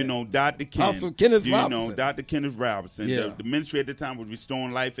 Dr. Ken. Dr. Ken. Also Kenneth Robinson. Dr. Kenneth Robinson. Yeah. The ministry at the time was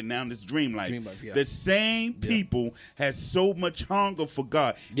Restoring Life, and now it's Dream Life. Dream Life, yeah. The same people has so much hunger for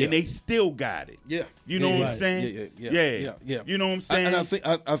God, and they still got it. Yeah. You know what I'm saying? Yeah. You know what I'm saying?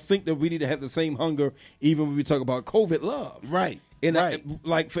 And I think that we need to have the same hunger even when we talk about COVID love. Right. And right.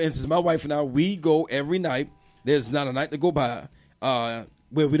 like, for instance, my wife and I, we go every night. There's not a night to go by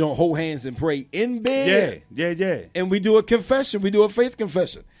where we don't hold hands and pray in bed. Yeah. And we do a confession. We do a faith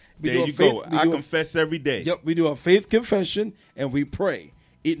confession. There you go. I confess every day. Yep, we do a faith confession and we pray.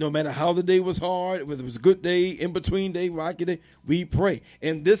 No matter how the day was hard, whether it was a good day, in between day, rocky day, we pray.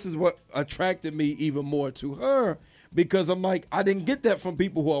 And this is what attracted me even more to her, because I'm like, I didn't get that from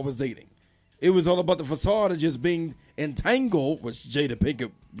people who I was dating. It was all about the facade of just being entangled, which Jada Pinkett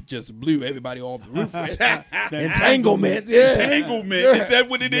just blew everybody off the roof with. Entanglement. Yeah. Entanglement. Yeah. Is that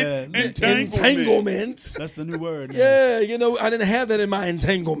what it is? Yeah. Entanglements. That's the new word. Yeah, I didn't have that in my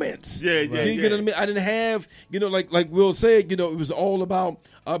entanglements. Yeah. You know what I mean? I didn't have, like Will said, it was all about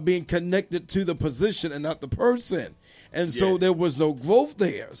being connected to the position and not the person. And so there was no growth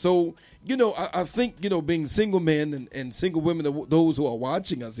there. So, I think, being single men and single women, those who are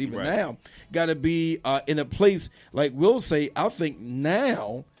watching us even now, got to be in a place, like Will say, I think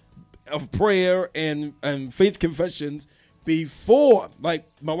now, of prayer and faith confessions before. Like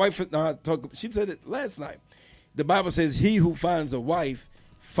my wife and I talked, she said it last night. The Bible says, he who finds a wife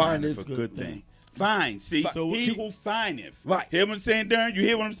findeth a good thing. Fine. See, who findeth. Right. Hear what I'm saying, Darren? You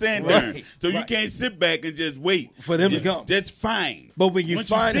hear what I'm saying, Right. Darren? So you can't sit back and just wait for them to come. That's fine. But when you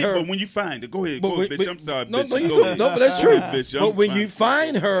find her, but when you find her, go ahead, bitch. I'm sorry, no, bitch. No, but that's true. Bitch, but when you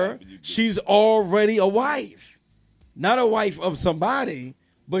find her, she's already a wife, not a wife of somebody,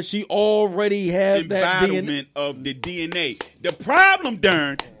 but she already has that environment of the DNA. The problem,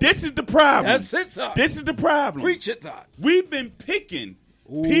 Darren, this is the problem. That's it, sir. This is the problem. Preach it, sir. We've been picking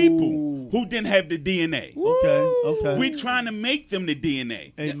people who didn't have the DNA. Okay. We trying to make them the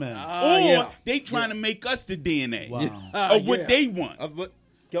DNA. Amen. Or they trying to make us the DNA of what they want.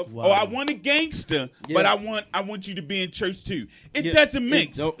 Wow. Or I want a gangster, but I want you to be in church too. It doesn't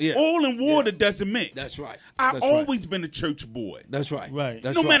mix. Oil and water doesn't mix. That's right. I've always been a church boy. That's right. Right.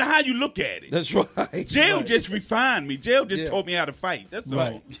 That's no matter how you look at it. That's right. Jail just refined me. Jail just taught me how to fight. That's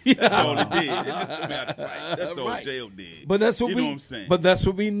all. That's all it did. It just taught me how to fight. That's all jail did. But that's what you know what I'm saying. But that's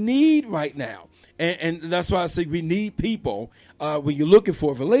what we need right now. And that's why I say we need people. When you're looking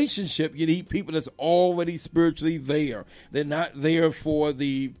for a relationship, you need people that's already spiritually there. They're not there for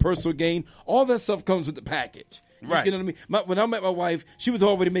the personal gain. All that stuff comes with the package. Right. You know what I mean? When I met my wife, she was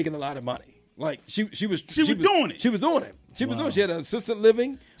already making a lot of money. Like she was doing it. She was doing it. She was doing. She had an assisted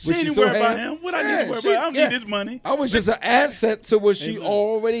living. She didn't worry about him. What I need to worry about? I don't need his money. I was just an asset to what she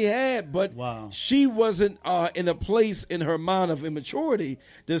already had, but she wasn't in a place in her mind of immaturity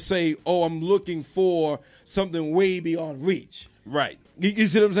to say, "Oh, I'm looking for something way beyond reach." Right. You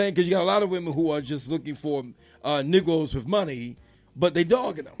see what I'm saying? Because you got a lot of women who are just looking for Negroes with money, but they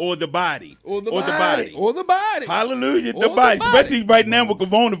dogging them. Or the body. Or the body. Hallelujah. The body. Especially right now with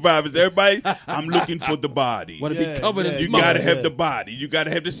coronavirus. Everybody, I'm looking for the body. Want to be covered in You smoke. got to have the body. You got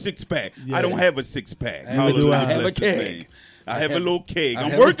to have the six-pack. Yeah. I don't have a six-pack. Hallelujah. I have a keg. I have a little keg.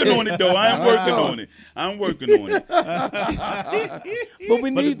 I'm working on it, though. I'm working on it. But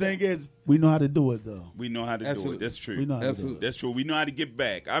we But the need thing is, we know how to do it, though. We know how to do it. That's true. We know how to do it. That's true. We know how to get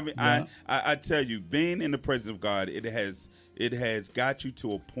back. I mean, I tell you, being in the presence of God, it has got you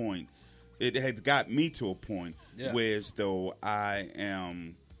to a point. It has got me to a point where as though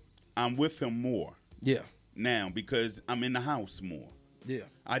I'm with him more. Yeah. Now because I'm in the house more. Yeah.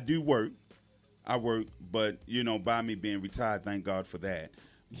 I do work. I work, but by me being retired, thank God for that.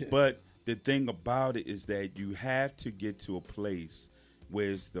 Yeah. But the thing about it is that you have to get to a place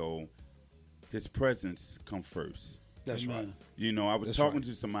where as though his presence come first. That's right. I was talking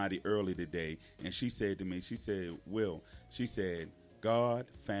to somebody earlier today, and she said to me, she said, Will, she said, God,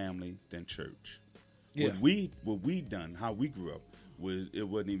 family, then church. Yeah. What we done, how we grew up, it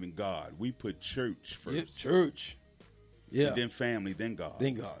wasn't even God. We put church first. Yeah, church. Yeah. And then family, then God.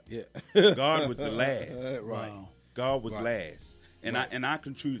 Then God, yeah. God was the last. Right. Wow. God was last. And I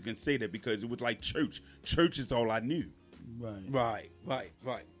can truly can say that because it was like church. Church is all I knew. Right.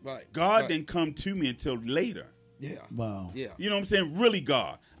 God didn't come to me until later. Yeah. Wow. Yeah. You know what I'm saying? Really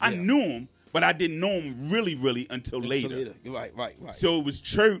God. I knew him, but I didn't know him really until later. Right. So it was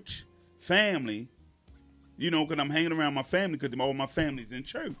church, family, because I'm hanging around my family because all my family's in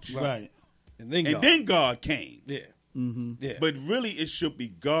church. Right. And then God came. Yeah. Mm-hmm. Yeah. But really it should be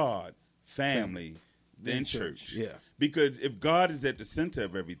God, family, then church. Yeah. Because if God is at the center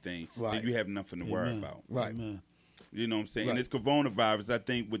of everything, then you have nothing to worry about. Right. Amen. You know what I'm saying? Right. And it's coronavirus, I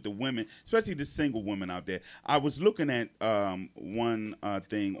think, with the women, especially the single women out there. I was looking at one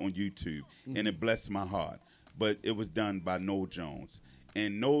thing on YouTube, and it blessed my heart. But it was done by Noel Jones.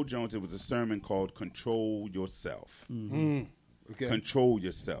 And Noel Jones, it was a sermon called Control Yourself. Mm-hmm. Okay. Control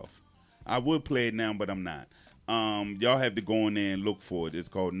Yourself. I would play it now, but I'm not. Y'all have to go in there and look for it. It's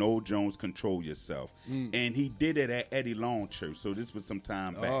called Noel Jones Control Yourself. And he did it at Eddie Long Church. So this was some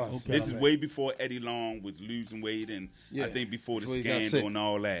time back. Oh, okay. This is way before Eddie Long was losing weight and I think before the scandal and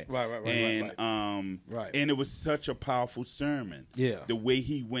all that. Right. And it was such a powerful sermon. Yeah. The way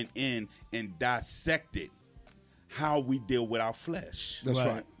he went in and dissected how we deal with our flesh. That's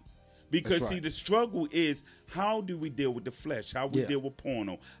right. Because, see, the struggle is how do we deal with the flesh? How we deal with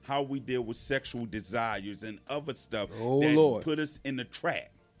porno? How we deal with sexual desires and other stuff that put us in the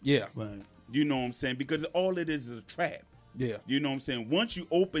trap. Yeah. Right. You know what I'm saying? Because all it is a trap. Yeah. You know what I'm saying? Once you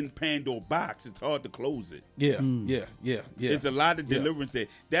open Pandora's box, it's hard to close it. Yeah. Yeah. There's a lot of deliverance there.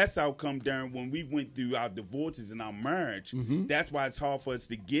 That's how come, Darren, when we went through our divorces and our marriage, that's why it's hard for us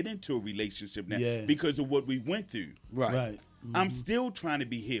to get into a relationship now because of what we went through. Right. Mm-hmm. I'm still trying to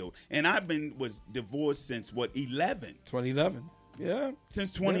be healed. And I've was divorced since, 11? 2011. Yeah.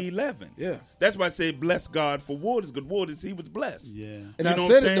 Since 2011. Yeah. That's why I say bless God for Waters. Good Waters, he was blessed. Yeah. And I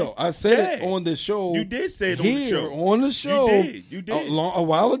said it, though. I said it on the show. You did say it on the show. On the show. You did. A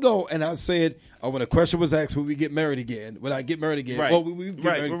while ago. And I said, when a question was asked, will we get married again? Would I get married again? Right. Well, we get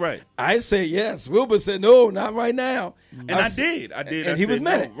married. Right. I said yes. Wilbur said, no, not right now. And I did. And he was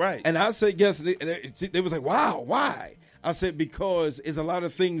mad. Right. And I said yes. They was like, wow, why? I said, because it's a lot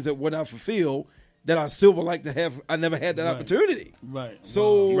of things that were not fulfilled that I still would like to have. I never had that opportunity. Right.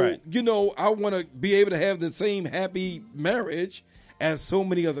 So, I want to be able to have the same happy marriage as so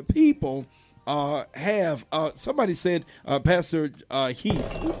many other people, have somebody said Pastor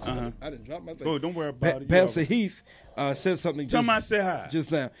Heath. Oops, I didn't drop my thing. Oh, don't worry about it. Pastor Heath said something. Tell me I say hi.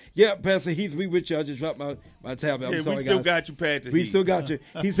 Just now. Yeah, Pastor Heath, we with you. I just dropped my tab. I'm sorry, we still guys. got you, Pastor We Heath. still got you.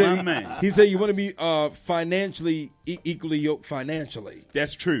 He said, man. He said you want to be financially equally yoked financially,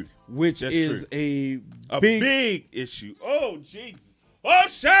 That's true. which That's is true. a big issue. Oh, Jesus. Oh,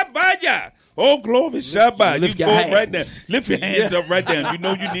 Shabbat. Oh, glory, Shabbat. lift You your go right there. hands. Lift your hands up right there. You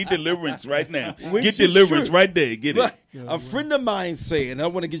know you need deliverance right now. Which Get is deliverance true. right there. Get But it. a friend of mine said, and I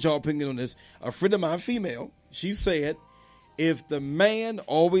want to get your opinion on this. A friend of mine, female, she said, if the man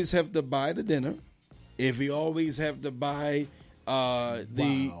always have to buy the dinner, if he always have to buy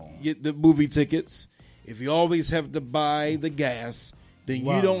the movie tickets, if you always have to buy the gas, then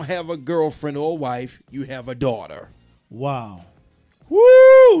you don't have a girlfriend or a wife, you have a daughter. Wow.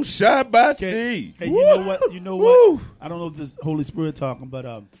 Woo! Shabbat. Hey, you know what? I don't know if this Holy Spirit talking, but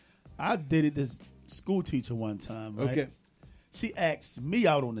I dated this school teacher one time, right? Okay. She asked me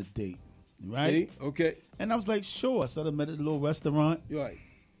out on a date, right? See? Okay. And I was like, sure. So I met at a little restaurant. You're right.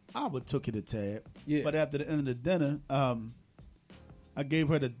 I would took it a tab. Yeah. But after the end of the dinner, I gave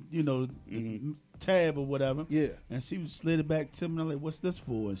her the the tab or whatever. Yeah. And she slid it back to me. And I'm like, what's this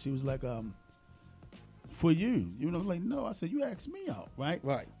for? And she was like, for you. You know, I'm like, no. I said, you asked me out, right?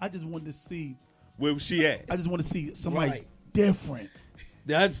 Right. I just wanted to see. Where was she at? I just want to see somebody Right. different,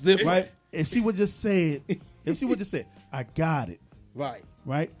 That's different. right? If she would just say it, I got it, Right.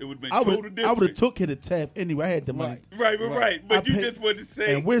 right? It would've been I total I would different. have took her to tab anyway. I had the money. Right. But I you paid- just wanted to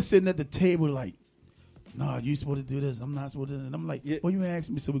say. And we're sitting at the table like, no, you supposed to do this. I'm not supposed to do that. And I'm like, Yeah. well, you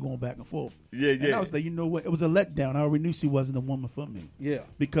asked me, so we're going back and forth. Yeah, And yeah. I was like, you know what? It was a letdown. I already knew she wasn't the woman for me. Yeah.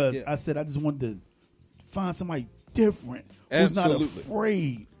 Because Yeah. I said I just wanted to find somebody different who's Absolutely. not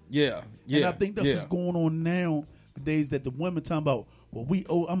afraid. Yeah. Yeah. And I think that's what's going on now. The days that the women talking about,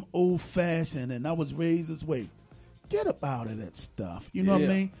 well, I'm old fashioned and I was raised this way. Get up out of that stuff. You know what I Yeah.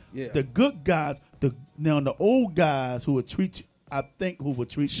 mean? Yeah. The good guys, the old guys who would treat you, I think who would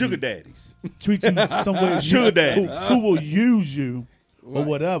treat Sugar you, daddies. treat you some way, Sugar daddies. who will use you or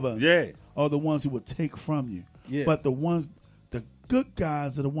whatever. Yeah. Are the ones who will take from you. Yeah. But the good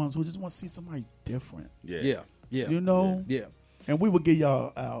guys are the ones who just want to see somebody different. Yeah. Yeah. Yeah. You know? Yeah. And we would give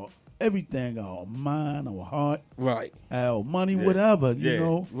y'all our everything, our mind, our heart, Right. our money, Yeah. whatever, Yeah. you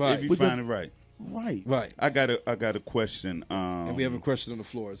know. Right. If you We find just- it right. Right. Right. I got a question. And we have a question on the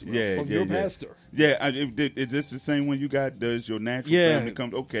floor as well from yeah, your yeah. pastor. Yeah, is this the same one you got? Does your natural Yeah. family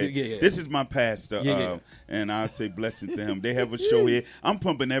come? Okay, So, yeah. This is my pastor, Yeah. and I'll say blessing to him. They have a show here. I'm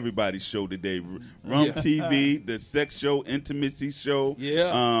pumping everybody's show today. Rum Yeah. TV, the sex show, intimacy show.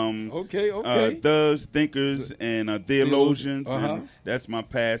 Yeah. Okay. Thugs, thinkers, and theologians. Uh-huh. And that's my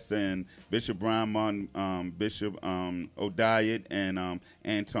pastor and Bishop Brian Martin, Bishop Odiet, and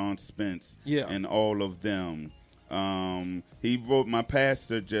Anton Spence. Yeah. And all of them. He wrote my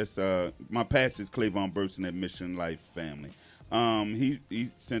pastor. My pastor's Clavon Burson at Mission Life Family. He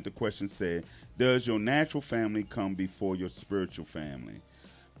sent a question. Said, "Does your natural family come before your spiritual family?"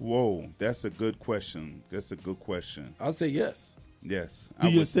 Whoa, that's a good question. I'll say yes. Yes. Do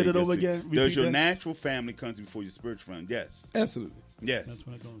I you would say say it over yes. again? Does Repeat your that? natural family come before your spiritual family? Yes. Absolutely. Yes. That's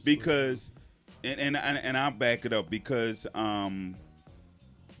when it goes Because, and I'll back it up because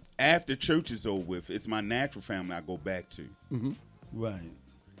after church is over with, it's my natural family I go back to. Right.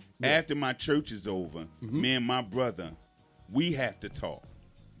 After my church is over, me and my brother, we have to talk.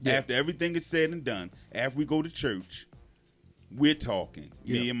 Yeah. After everything is said and done, after we go to church, we're talking.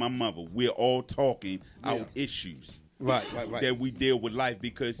 Me and my mother, we're all talking out issues Right. that we deal with life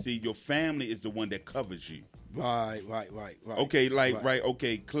because, see, your family is the one that covers you. Right. Okay,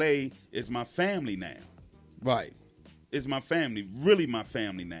 okay, Clay is my family now. Right. It's my family, really my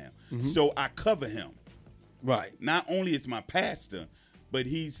family now. So I cover him. Right. Not only is my pastor, but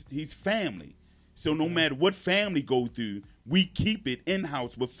he's family. So no matter what family go through, we keep it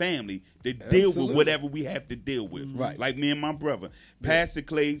in-house with family to deal Absolutely. with whatever we have to deal with. Right. Like me and my brother. Pastor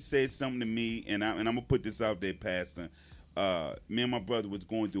Clay said something to me, and I'm going to put this out there, Pastor. Me and my brother was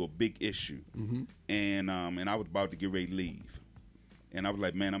going through a big issue, and I was about to get ready to leave. And I was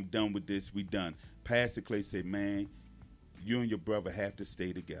like, man, I'm done with this. We done. Pastor Clay said, man, you and your brother have to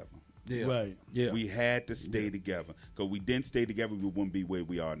stay together. Yeah. Right. Yeah. We had to stay together because we didn't stay together, we wouldn't be where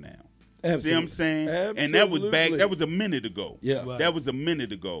we are now. Absolutely. See what I'm saying? Absolutely. And that was back. That was a minute ago. Yeah. Right. That was a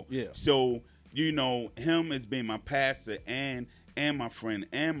minute ago. Yeah. So him as being my pastor and my friend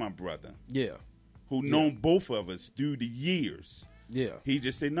and my brother, Yeah. who known both of us through the years. Yeah. He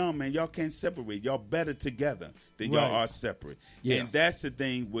just said, no, man, y'all can't separate. Y'all better together than y'all Right. are separate. Yeah. And that's the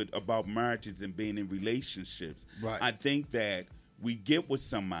thing about marriages and being in relationships. Right. I think that we get with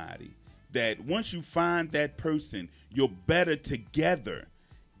somebody, that once you find that person, you're better together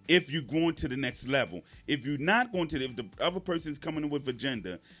if you're going to the next level. If you're not going to, if the other person's coming in with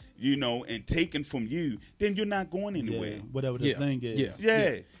agenda, you know, and taking from you, then you're not going anywhere. Whatever the thing is.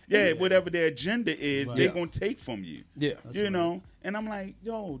 Yeah, whatever their agenda is, they're going to take from you. Yeah. You know, and I'm like,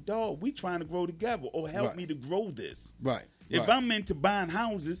 yo, dog, we trying to grow together, or help me to grow this. Right. If I'm into buying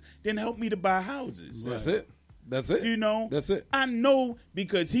houses, then help me to buy houses. That's it. That's it. You know, that's it. I know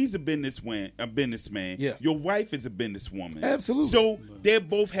because he's a businessman. Yeah. Your wife is a businesswoman. Absolutely. So they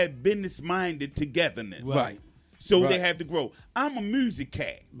both have business-minded togetherness. Right. So they have to grow. I'm a music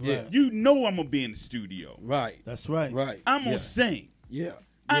cat. Yeah. You know I'm gonna be in the studio. Right. That's right. Right. I'm gonna sing. Yeah.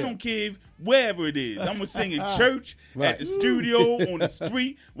 I don't care wherever it is. I'm gonna sing in church, at the studio, on the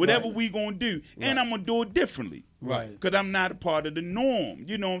street, whatever we gonna do, and I'm gonna do it differently. Right. Because I'm not a part of the norm.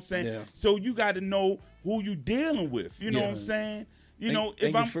 You know what I'm saying? Yeah. So you got to know who you dealing with. You know what I'm saying? You know,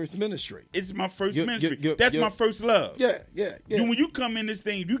 if I'm first ministry, it's my first ministry. That's my first love. Yeah. When you come in this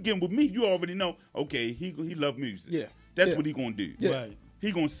thing, you get with me, you already know. Okay, he love music. Yeah. That's what he gonna do. Yeah. Right.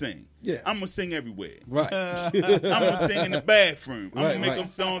 He gonna sing. Yeah. I'm gonna sing everywhere. Right. I'm gonna sing in the bathroom. I'm Right, gonna make right.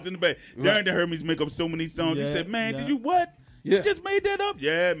 up songs in the bath. Darren heard me make up so many songs. He Yeah, said, "Man, yeah. did you what? Yeah. You just made that up?"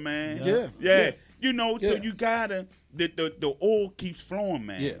 Yeah, man. Yeah. You know, so Yeah. you gotta the oil keeps flowing,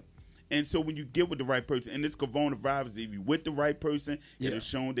 man. Yeah. And so when you get with the right person, and this coronavirus, if you with the right person, it is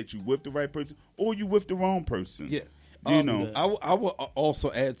shown that you with the right person, or you with the wrong person. Yeah. You know. I will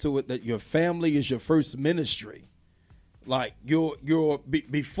also add to it that your family is your first ministry. Like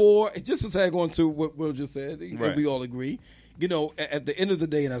before, just to tag on to what Will just said, and we all agree. You know, at the end of the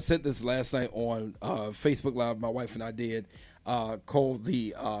day, and I said this last night on Facebook Live, my wife and I did, called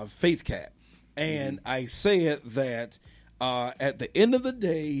the Faith Cap, and I said that at the end of the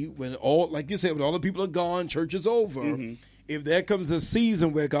day, when all, like you said, when all the people are gone, church is over. If there comes a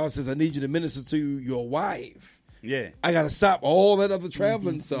season where God says, "I need you to minister to your wife," I got to stop all that other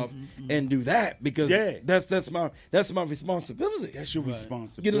traveling stuff and do that, because that's my responsibility. That's your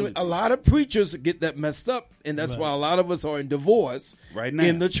responsibility. You know, a lot of preachers get that messed up, and that's why a lot of us are in divorce right now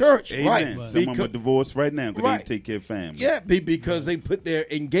in the church. Amen. Right. Some of them are divorced right now because they take care of family. Yeah, because they put their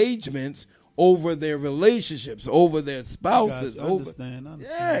engagements over their relationships, over their spouses. I understand.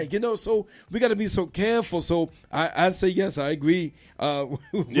 Yeah, you know, so we got to be so careful. So I say yes, I agree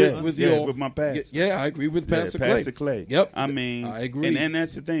with my pastor. Yeah, I agree with Pastor Clay. Pastor Clay. Yep, I mean, I agree, and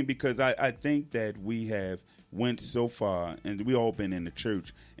that's the thing, because I think that we have went so far, and we all been in the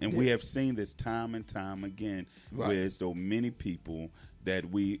church, and we have seen this time and time again, where so many people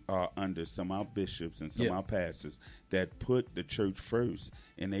that we are under, some of our bishops and some of our pastors, that put the church first,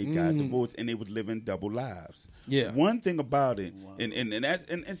 and they got divorced, and they was living double lives. Yeah. One thing about it,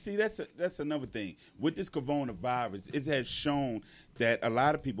 and see, that's another thing with this coronavirus. It has shown that a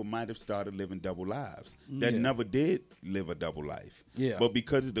lot of people might have started living double lives that never did live a double life. Yeah. But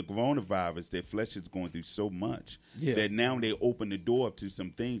because of the coronavirus, their flesh is going through so much that now they open the door up to some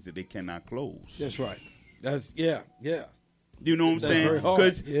things that they cannot close. That's right. That's You know what I'm saying?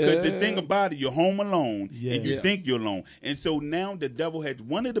 Because the thing about it, you're home alone, and you Yeah. think you're alone. And so now the devil has,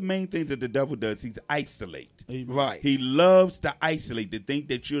 one of the main things that the devil does, he's isolate. Right. He loves to isolate, to think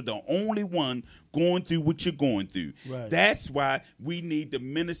that you're the only one going through what you're going through. Right. That's why we need to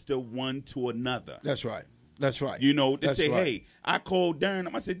minister one to another. That's right. That's right. You know, to That's say, right. hey, I called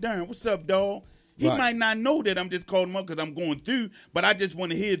Darren. I said, Darren, what's up, dog? He Right. might not know that I'm just calling him up because I'm going through, but I just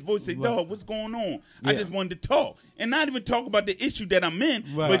want to hear his voice say, dog, what's going on? I Yeah. just wanted to talk. And not even talk about the issue that I'm in,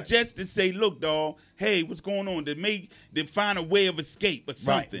 but just to say, look, dog, hey, what's going on? To find a way of escape or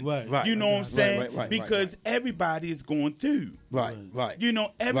something. Right. You know what I'm saying? right, because everybody is going through. Right. You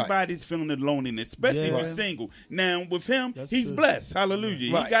know, everybody's feeling the loneliness, especially if you're single. Now, with him, he's blessed.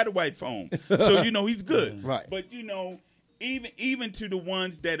 Hallelujah. Right. He got a wife home. So, you know, he's good. Right. But, you know, even to the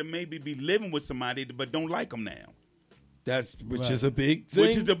ones that maybe be living with somebody but don't like them now. Which is a big thing.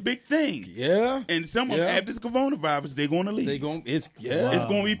 Which is a big thing. Yeah. And some of them have this coronavirus, they're going to leave. It's It's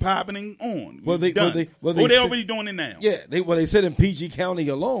going to be popping on. Well, they done. They're already doing it now. Yeah. They said in PG County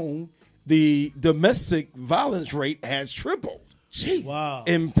alone, the domestic violence rate has tripled. Jeez. Wow.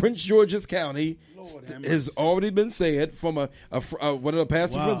 In Prince George's County, has already been said from one of the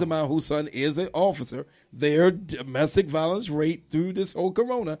pastor friends of mine whose son is an officer. Their domestic violence rate through this whole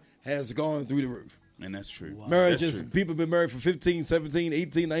corona has gone through the roof. And that's true. Wow. Marriages, people have been married for 15, 17,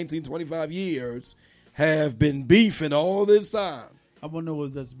 18, 19, 25 years, have been beefing all this time. I wonder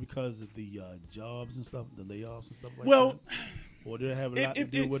if that's because of the jobs and stuff, the layoffs and stuff like well, that. Or did it have a lot to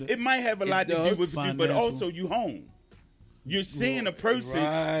do with it? It might have a lot to do with it, but Financial. also you home. You're seeing a person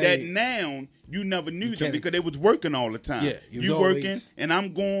Right. that now you never knew them because they was working all the time. Yeah, he was you always- working and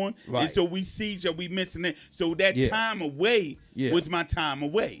I'm going, Right. and so we see each other, we missing it. So that Yeah. time away Yeah. was my time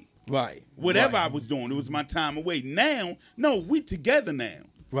away. Right. Whatever right. I was doing, it was my time away. Now, no, we together now.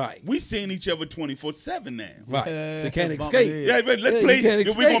 Right. We seeing each other 24/7 now. Right. Yeah, So you can't bump escape. heads. Yeah, but let's Yeah, play. you can't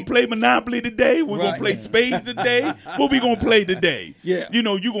If we gonna escape. play Monopoly today, we're Right. gonna play Spades today. What we gonna play today? Yeah. You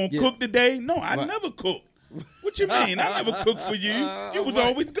know, you gonna Yeah. cook today? No, I Right. never cook. What you mean? I never cooked for you. You was Right.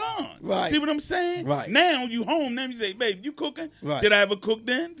 always gone. Right. See what I'm saying? Right. Now you home. Now you say, babe, you cooking? Right. Did I ever cook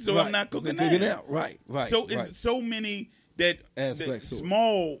then? So Right. I'm not cooking So now. Right. Right. So it's right. so many that Aspects to it.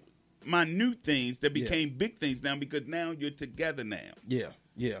 small, minute things that Yeah. became big things now because now you're together now. Yeah.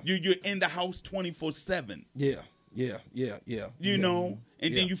 Yeah. You're in the house 24/7. Yeah. Yeah. Yeah. Yeah. You yeah. know,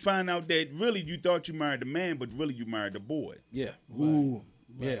 and Yeah. then you find out that really you thought you married a man, but really you married a boy. Yeah. Ooh.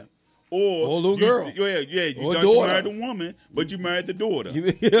 Yeah. Or a little you, girl. Yeah, you Or a thought daughter. you married a woman, but you married the daughter.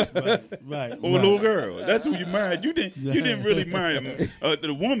 Yeah. Right. Or a little girl. That's who you married. You didn't really marry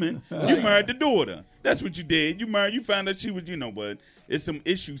the woman. You married the daughter. That's what you did. You found out she was, but it's some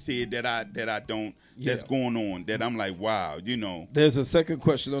issues here that I don't that's going on that I'm like, wow, There's a second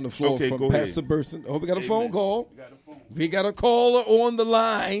question on the floor Okay, from go ahead. Pastor Burson. Oh, we got a Amen. phone call. We got a phone. We got a caller on the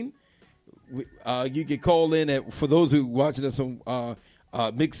line. You can call in for those who watching us on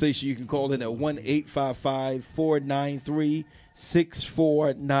Mix Station, you can call in at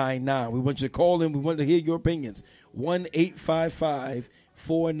 1-855-493-6499. We want you to call in. We want to hear your opinions.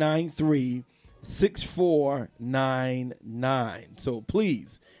 1-855-493-6499. So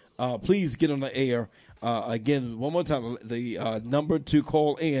please get on the air. Again, one more time, the number to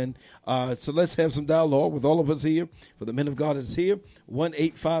call in. So let's have some dialogue with all of us here. For the men of God that's here,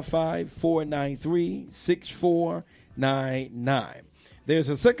 1-855-493-6499. There's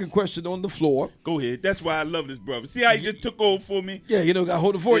a second question on the floor. Go ahead. That's why I love this brother. See how he just took over for me? Yeah, got to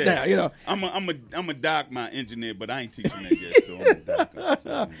hold the fort now, I'm a doc, my engineer, but I ain't teaching that yet, so I'm a doctor.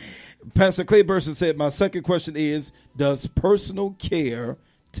 So. Pastor Clay Burson said, my second question is, does personal care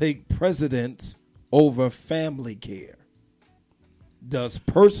take precedence over family care? Does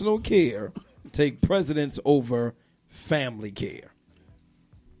personal care take precedence over family care?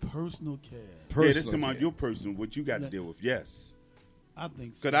 Personal care. Yeah, that's Personal about care. your personal, what you got to deal with. Yes. I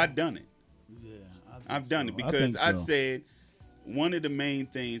think so. Because I've done it. Yeah, I've done it because I said one of the main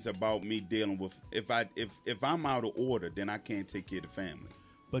things about me dealing with if I'm out of order, then I can't take care of the family.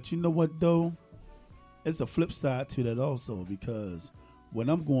 But you know what though? It's a flip side to that also because what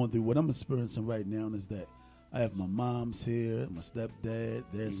I'm going through, what I'm experiencing right now is that I have my mom's here, my stepdad,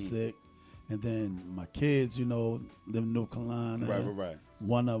 they're sick, and then my kids, live in North Carolina. Right.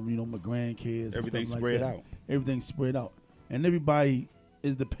 One of them, my grandkids. Everything's and stuff spread like that. out. Everything's spread out. And everybody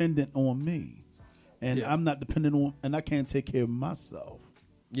is dependent on me. And Yeah. I'm not dependent on, and I can't take care of myself.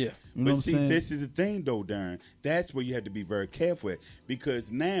 Yeah. You know But what I'm see, saying? this is the thing, though, Darren. That's where you have to be very careful at.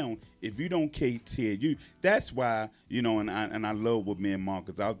 Because now, if you don't take care of you, that's why, and I love what me and Mark,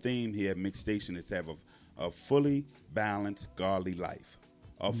 because our theme here at Mixed Station is to have a fully balanced, godly life.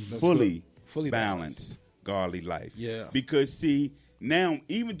 A fully balanced, godly life. Yeah. Because, see, now,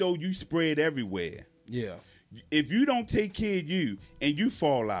 even though you spread everywhere, Yeah. if you don't take care of you and you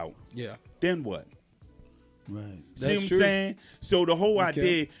fall out, Yeah. then what? Right. See what I'm saying? So the whole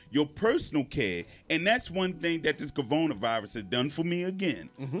idea, your personal care, and that's one thing that this coronavirus has done for me again.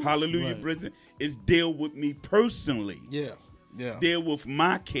 Hallelujah, Right. Bridget, is deal with me personally. Yeah. Yeah. Deal with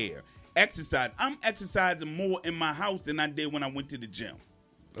my care. Exercise. I'm exercising more in my house than I did when I went to the gym.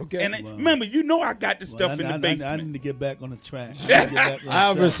 Okay. And remember, I got the stuff in the basement. I need to get back on the track. I need to get back on the track.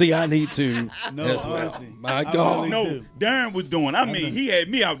 Obviously, I need to. No, as well. honestly. My I God. really No, do. Darren was doing. I mean, he had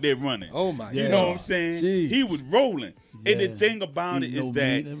me out there running. Oh, my You Yeah. know what I'm saying? Jeez. He was rolling. And the Yeah. thing about it Eating is no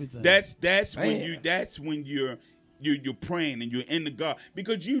that meat, everything. that's when you're praying and you're in the God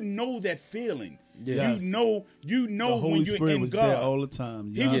because you know that feeling. Yes. You know The when Holy you're Spirit in was God. there all the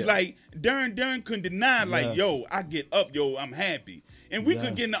time. He was like Darren couldn't deny like, Yes. yo, I get up, yo, I'm happy. And we could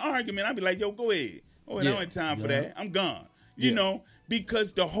Yes. get in the argument. I'd be like, yo, go ahead. Oh, I Yeah. don't have time for Yeah. that. I'm gone. Yeah. You know,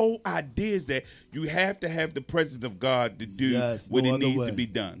 because the whole idea is that you have to have the presence of God to do Yes, what no it other needs way. to be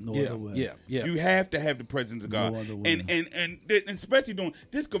done. No Yeah. other way. Yeah. Yeah. You have to have the presence of God. No other way. And especially doing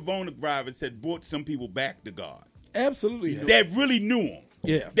this coronavirus had brought some people back to God Absolutely. that really knew him.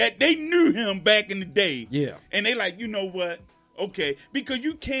 Yeah. That they knew him back in the day. Yeah. And they like, you know what? Okay. Because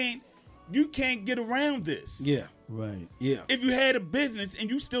you can't get around this. Yeah. Right. Yeah. If you had a business and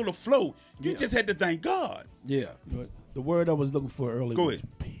you still afloat, you Yeah. just had to thank God. Yeah. But the word I was looking for earlier Go was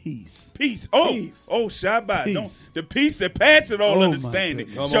ahead. peace. peace. Peace. Oh, Peace. oh, Shabbat. Peace. No, the peace that passes all Oh, my understanding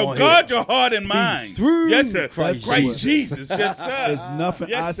goodness. shall Come on guard your heart and mind. Through yes, sir. Christ Jesus. Yes, sir. It's nothing.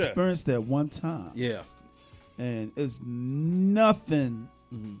 Yes, I sir. experienced that one time. Yeah. And it's nothing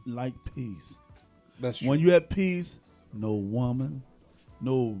like peace. That's true. When you have peace, no woman,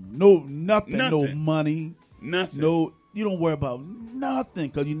 nothing, no Nothing. money, Nothing. no, you don't worry about nothing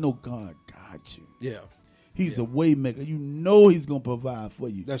because you know God got you. Yeah. He's a way maker. You know He's gonna provide for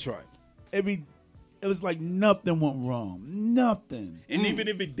you. That's right. It was like nothing went wrong. Nothing. And even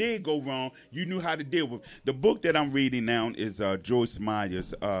if it did go wrong, you knew how to deal with it. The book that I'm reading now is Joyce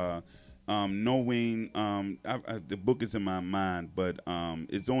Meyer's Knowing. The book is in my mind, but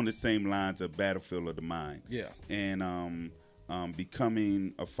it's on the same lines of Battlefield of the Mind. Yeah. And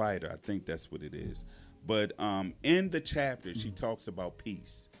Becoming a Fighter. I think that's what it is. But in the chapter, she talks about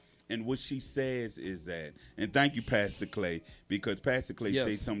peace. And what she says is that, and thank you, Pastor Clay, because Pastor Clay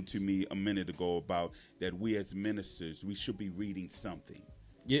said something to me a minute ago about that we as ministers, we should be reading something.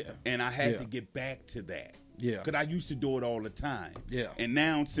 Yeah. And I had to get back to that. Yeah. Because I used to do it all the time. Yeah. And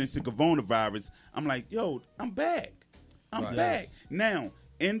now, since the coronavirus, I'm like, yo, I'm back. I'm back. Yes. Now,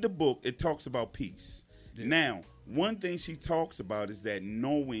 in the book, it talks about peace. Yeah. Now, one thing she talks about is that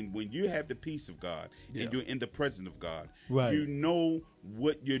knowing when you have the peace of God and you're in the presence of God, Right. you know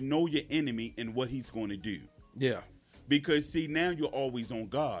your enemy and what he's going to do. Yeah. Because, see, now you're always on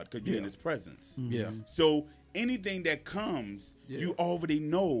God because you're in his presence. Yeah. So anything that comes, you already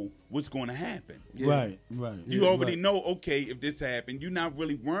know what's going to happen. Right. You already know, okay, if this happened, you're not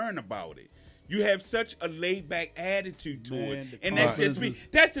really worrying about it. You have such a laid-back attitude to it. And that's just me.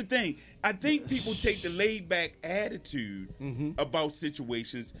 That's the thing. I think people take the laid-back attitude about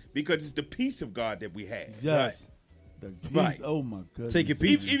situations because it's the peace of God that we have. Yes. The peace. Right. Oh, my goodness. Take your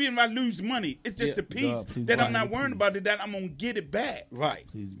peace. Even if I lose money, it's just the peace God, please that I'm give not me worrying peace. about it, that I'm going to get it back. Right.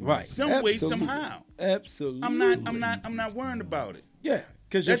 Please, God. Right. Some way, Absolutely. somehow. Absolutely. I'm not worrying about it. Yeah.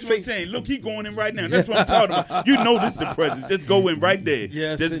 Because That's what I'm saying. Look, he going in right now. That's what I'm talking about. You know this is the presence. Just go in right there.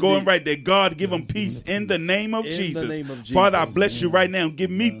 Yes, Just go in indeed. right there. God, give him peace in the name of In the Jesus. name of Father, I Jesus. bless you right now. Give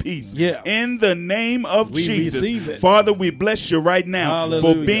me peace. Yeah. In the name of We Jesus. receive it. Father, we bless you right now for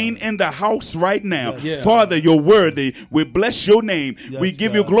Hallelujah. being in the house right now. Yeah. Father, you're worthy. We bless your name. We Yes,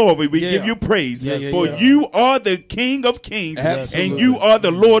 give you God. glory. We Yeah. give you praise. Yeah, yeah, For yeah. you are the King of kings Absolutely. and you are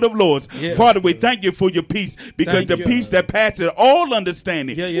the Lord of lords. Yeah. Father, we thank you for your peace because Thank the you. peace that passes all understanding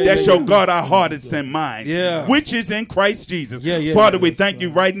Yeah, yeah, that yeah, shall yeah. guard our heart and mind, Yeah. which is in Christ Jesus. Yeah, yeah, Father, yeah. we thank you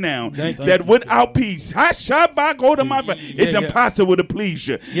right now Thank you. that without peace, it's yeah. impossible to please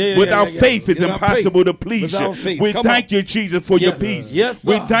you. Yeah, Without yeah, yeah. faith, it's Without impossible faith. to please Without you. faith. We Come thank on. you, Jesus, for your Yes. peace. Yes,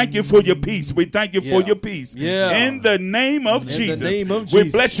 we sir. thank you for your peace. We thank you for Yeah. your peace. Yeah. In the name of In Jesus. the name of We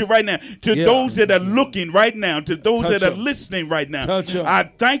Jesus. bless you right now. To Yeah. those that are looking right now, to those Touch that are 'em. listening right now, Touch 'em. I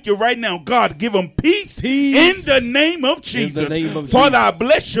thank you right now. God, give them peace, Peace. in the name of Jesus. name of Father, I Jesus.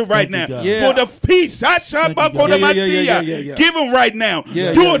 bless you right Thank you, now God. Yeah. for the peace. Yeah. Give them right now.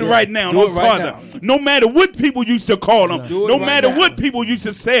 Yeah, Do yeah, it yeah. right now, Do oh it right Father. now. No matter what people used to call them, Do it no right matter now. what people used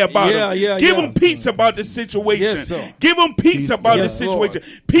to say about Yeah, them, yeah, give yeah. them peace about the situation. Yes, sir. Give them peace about the Yes, situation.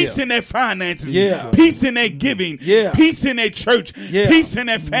 Lord. Peace Yeah. in their finances. Yeah. Peace in their giving. Yeah. Peace in their church. Yeah. Peace in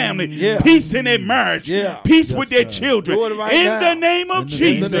their family. Yeah. Peace in their marriage. Yeah. Peace Yes, with their God. children. Do it right in now. the name of In the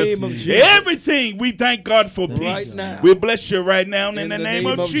Jesus. name of Jesus. Everything, we thank God for Right peace. now. We bless you right now in the name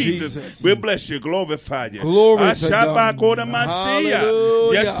of Jesus. Jesus. We bless you. Glorify you. Glory to God.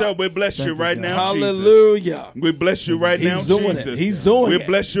 Hallelujah. Yes, sir. We bless you Thank you, right God. now, Jesus. Hallelujah. We bless you right now, He's doing Jesus. it. He's doing we it.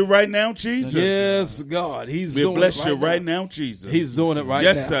 bless you right now, Jesus. Yes, God. He's We doing bless it you right now, Jesus. He's doing it right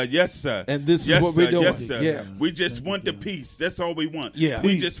yes, now. sir. Yes, sir. And this is yes, what we're sir. doing. Yes, sir. Yeah. We just want the peace. That's all we want. Yeah.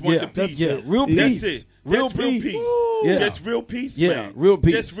 We just want Yeah. the peace. Yeah. Real That's peace. it. Real Just real peace. peace. Yeah. Just real peace, Yeah. man. Real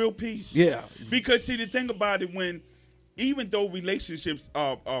peace. Just real peace. Yeah. Because see, the thing about it, even though relationships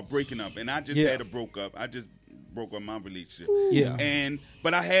are breaking up, and I just Yeah. had a broke up. I just broke up my relationship. Yeah.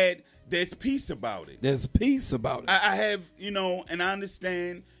 But there's peace about it. There's peace about it. I have, and I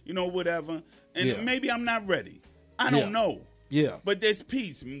understand, whatever. And Yeah. maybe I'm not ready. I don't know. Yeah. But there's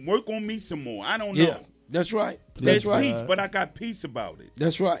peace. Work on me some more. I don't Yeah. know. That's right. There's That's right. peace, but I got peace about it.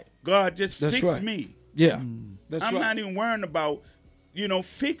 That's right. God, just That's fix right. me. Yeah. That's I'm right. not even worrying about,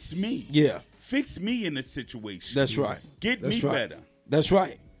 fix me. Yeah. Fix me in the situation. That's right. Get That's me right. better. That's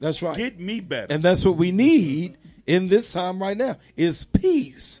right. That's right. Get me better. And that's what we need in this time right now is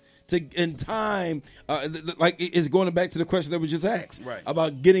peace. In time, like it's going back to the question that was just asked Right.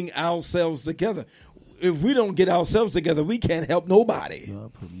 about getting ourselves together. If we don't get ourselves together, we can't help nobody.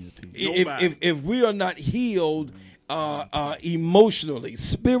 God, put me at peace. Nobody. If we are not healed emotionally,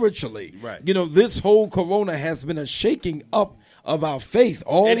 spiritually. Right. You know, this whole corona has been a shaking up of our faith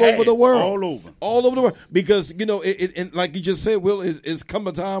all over the world. All over the world. Because, you know, it like you just said, Will, it's come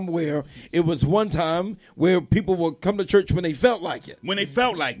a time where it was one time where people would come to church when they felt like it. When they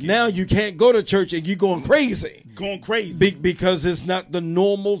felt like it. Now you can't go to church and you're going crazy. Because it's not the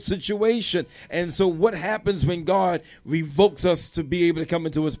normal situation. And so what happens when God revokes us to be able to come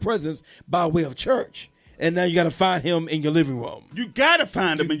into his presence by way of church? And now you got to find him in your living room. You got to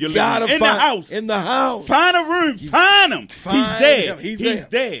find him in your living room. In the house. In the house. Find a room. Find him. He's there. He's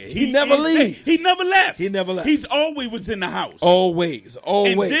there. He never leaves. He never left. He never left. He's always was in the house. Always.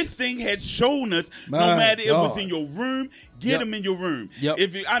 And this thing has shown us, no matter it was in your room, get him in your room.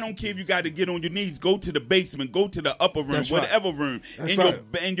 I don't care if you got to get on your knees, go to the basement, go to the upper room, whatever room,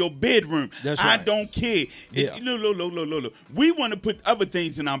 in your bedroom. I don't care. Look. We want to put other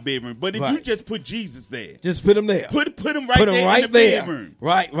things in our bedroom, but if you just put Jesus there. Just put him there. Put him right there in the bedroom.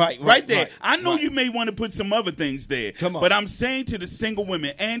 Right there. I know you may want to put some other things there. Come on. But I'm saying to the single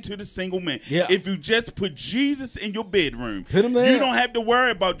women and to the single men, if you just put Jesus in your bedroom, put him there. You don't have to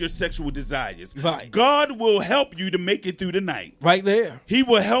worry about your sexual desires. Right. God will help you to make it through the night. Right there. He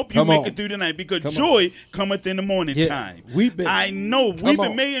will help you make it through the night because joy cometh in the morning time. I know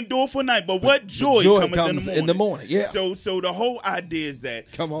weeping may endure for night, but what joy cometh in the morning. Yeah. So the whole idea is that,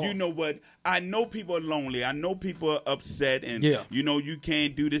 you know what, I know people are lonely. I know people are upset and, you know, you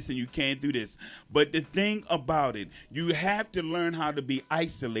can't do this and you can't do this. But the thing about it, you have to learn how to be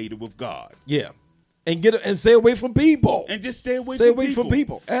isolated with God. Yeah. And stay away from people. And just stay away from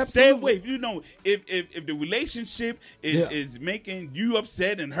people. Absolutely. Stay away. You know, if the relationship is making you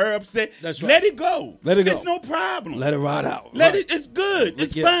upset and her upset, let it go. Let it go. It's no problem. Let it ride out. It's good.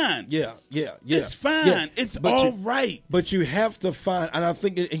 It's fine. Yeah. It's fine. Yeah. It's all right. But you have to find, and I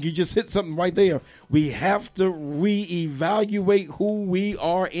think, and you just hit something right there. We have to reevaluate who we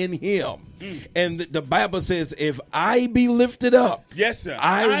are in him. And the Bible says, if I be lifted up, yes, sir,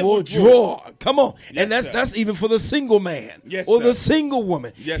 I will draw. Come on. Yes, and that's even for the single man or the single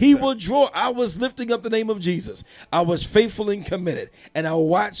woman. He will draw. I was lifting up the name of Jesus. I was faithful and committed. And I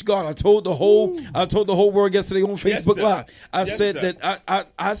watched God. I told the whole world yesterday on Facebook Live. I said that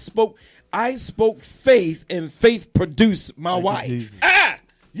I spoke faith, and faith produced my wife.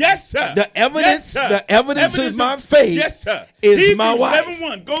 Yes, sir. The evidence of my faith is my wife.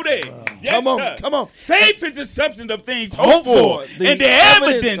 11:1. Go there. Come on. Faith is the substance of things hoped for, and the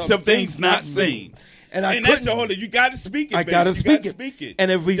evidence of things not seen. And that's the whole thing. You got to speak it. I got to speak it.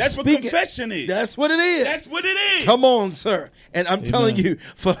 And if we that's speak what confession is. That's what it is. That's what it is. Come on, sir. And I'm telling you,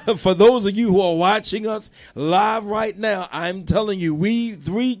 for those of you who are watching us live right now, I'm telling you, we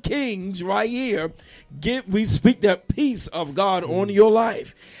three kings right here, we speak that peace of God on your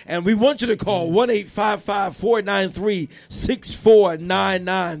life. And we want you to call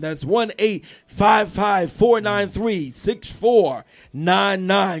 1-855-493-6499. That's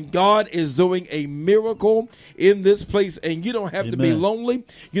 1-855-493-6499. God is doing a miracle in this place, and you don't have to be lonely.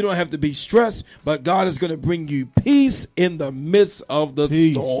 You don't have to be stressed, but God is going to bring you peace in the midst of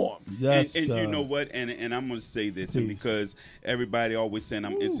the storm. Yes, and you know what? And I'm going to say this, and because everybody always saying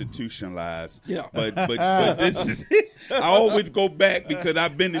I'm institutionalized. Yeah. But this is I always go back because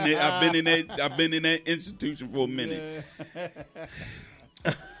I've been in it. I've been in that institution for a minute.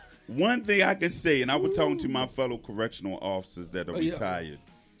 One thing I can say, and I was talking to my fellow correctional officers that are retired,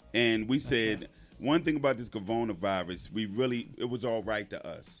 and we said one thing about this coronavirus, it was all right to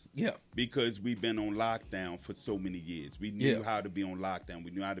us. Yeah. Because we've been on lockdown for so many years. We knew how to be on lockdown.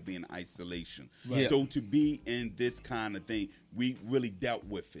 We knew how to be in isolation. Right. So to be in this kind of thing, we really dealt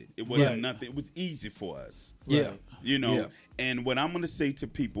with it. It wasn't nothing. It was easy for us. Yeah. You know, and what I'm going to say to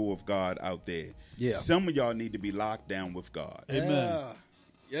people of God out there, some of y'all need to be locked down with God. Amen.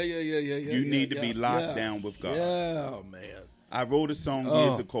 Yeah. You need to be locked down with God. Yeah, man. I wrote a song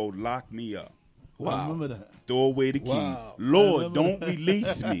years ago called Lock Me Up. Wow. I remember that. Throw away the key. Lord, don't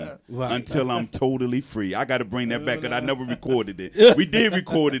release me until I'm totally free. I got to bring that back because I never recorded it. We did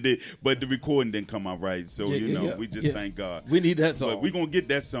record it, but the recording didn't come out right. So, we just thank God. We need that song. But we're going to get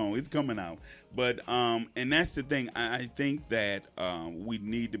that song. It's coming out. But, and that's the thing. I think that we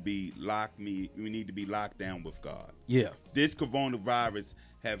need to be locked down with God. Yeah. This coronavirus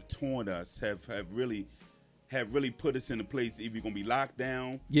have torn us, have really put us in a place either you're going to be locked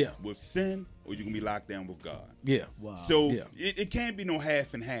down with sin or you're going to be locked down with God. Yeah. Wow. So it can't be no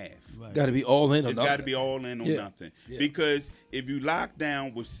half and half. Right. Got to be all in or nothing. It's got to be all in or nothing. Yeah. Because if you lock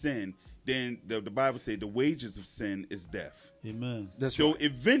down with sin, then the Bible says the wages of sin is death. Amen. So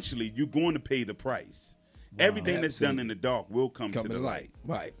eventually you're going to pay the price. Wow. Everything that's done in the dark will come to the light.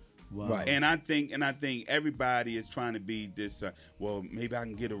 Right. Wow. Right. And I think everybody is trying to be this. Well, maybe I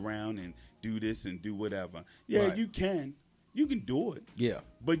can get around and do this and do whatever. Yeah, Right. you can do it. Yeah.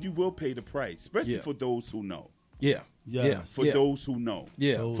 But you will pay the price, especially Yeah. for those who know. Yeah. Yes. For yeah. those who know.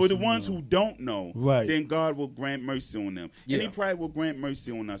 Yeah. Those For the who ones know. who don't know, Right. then God will grant mercy on them. Yeah. And he probably will grant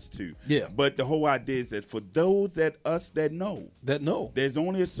mercy on us too. Yeah. But the whole idea is that for those that know, That no. there's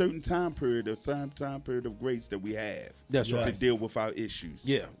only a certain time period of grace that we have That's to right. deal with our issues.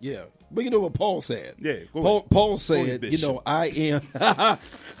 Yeah, yeah. But you know what Paul said? Yeah, go ahead. Paul said, Bishop. I am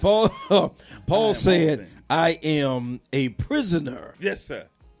Paul said, I am a prisoner Yes, sir.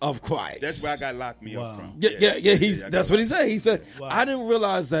 of Christ. That's where I got locked me Wow. up from. Yeah. That's what he said. He said, Wow. I didn't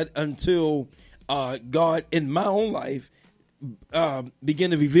realize that until God in my own life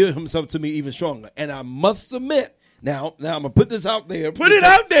began to reveal himself to me even stronger. And I must admit, now I'm gonna put this out there. Put it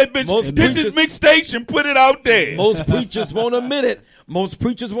out there, bitch. Most This preachers- is Mixed Station. Put it out there. Most preachers won't admit it. Most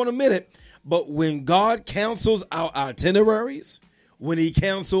preachers won't admit it. But when God cancels our itineraries, when he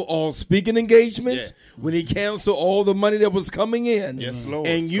canceled all speaking engagements, when he canceled all the money that was coming in, Yes, Lord.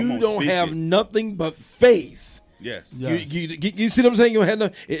 and Come you on, don't speak have it. nothing but faith. Yes. Yeah. You see what I'm saying? You had no,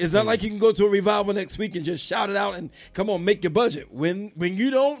 it's not like you can go to a revival next week and just shout it out and come on, make your budget. When you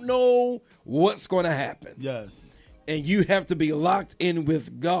don't know what's going to happen, Yes. and you have to be locked in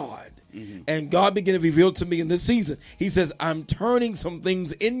with God. And God began to reveal to me in this season. He says, I'm turning some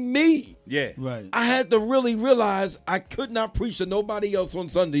things in me. Yeah. Right. I had to really realize I could not preach to nobody else on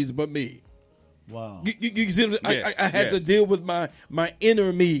Sundays but me. Wow. You see, Yes, I had to yes. deal with my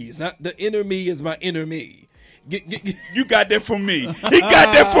inner me's. Not the inner me is my inner me. You got that from me. He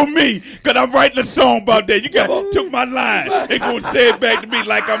got that from me. Because I'm writing a song about that. You took my line. They going to say it back to me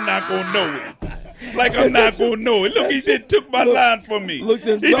like I'm not going to know it. Like I'm not going to know it. Look, he just took my line from me. Look,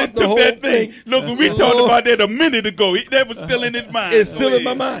 then He drop just the took whole that thing. thing. Look, we talked about that a minute ago. That was still in his mind. It's Go still in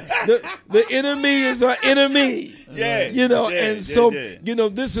my ahead. mind. The enemy is our enemy. Yeah. You know, Yeah, and yeah, so, yeah. you know,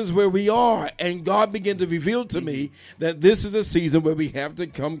 this is where we are. And God began to reveal to me that this is a season where we have to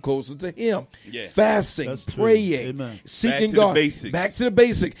come closer to him. Yeah. Fasting, That's true. praying, Amen. seeking Back to the God. basics. Back to the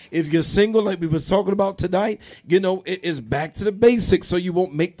basic. If you're single, like we were talking about tonight, you know, it is back to the basics so you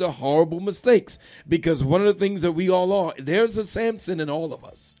won't make the horrible mistakes. Because one of the things that we all are, there's a Samson in all of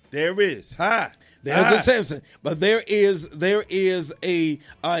us. There is. Hi. There's Hi. a Samson, but there is a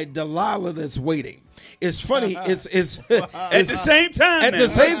Delilah that's waiting. It's funny. It's At the same time. at now. the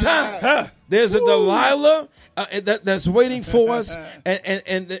same time. Huh. There's a Delilah that's waiting for us,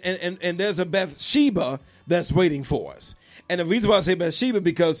 and there's a Bathsheba that's waiting for us. And the reason why I say Bathsheba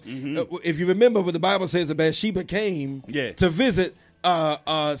because if you remember what the Bible says, that Bathsheba came Yeah. to visit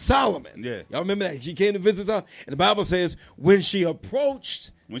Solomon. Yeah. Y'all remember that? She came to visit Solomon. And the Bible says when she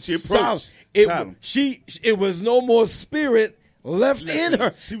approached Solomon. it was no more spirit left in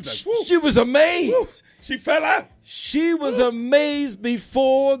her. She was like, woo. She was amazed. She fell out. She was amazed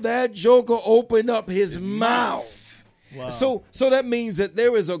before that joker opened up his mouth. Wow. So that means that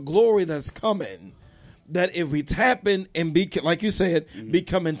there is a glory that's coming, that if we tap in and be, like you said,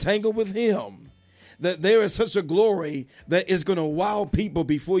 become entangled with him, that there is such a glory that is going to wow people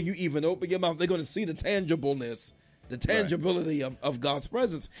before you even open your mouth. They're going to see the tangibleness, the tangibility of God's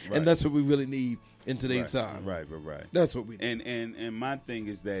presence. Right. And that's what we really need in today's Right, time. right. That's what we need. And my thing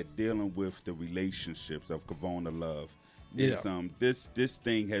is that dealing with the relationships of Kavona Love is Yeah. this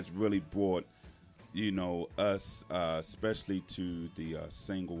thing has really brought, you know, us especially to the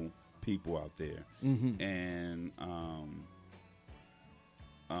single people out there. And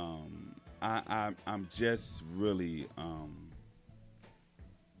I'm just really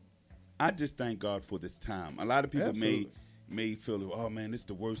I just thank God for this time. A lot of people Absolutely. may feel, oh man, this is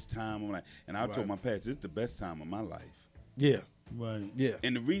the worst time. I'm like, and I told my past, this is the best time of my life. Yeah. Right. Yeah.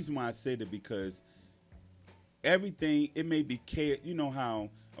 And the reason why I say that because everything, it may be chaos. You know how,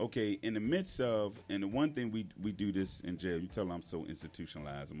 okay, in the midst of, and the one thing we do this in jail, you tell them I'm so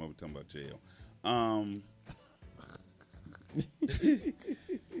institutionalized. I'm over talking about jail.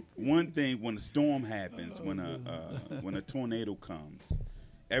 One thing, when a storm happens, when a tornado comes,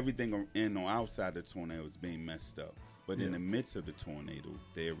 everything on outside the tornado is being messed up. But in the midst of the tornado,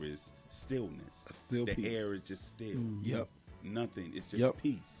 there is stillness. Still the peace. air is just still. Yep. Nothing. It's just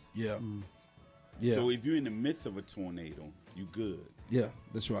peace. Yeah. Yeah. So if you're in the midst of a tornado, you good. Yeah,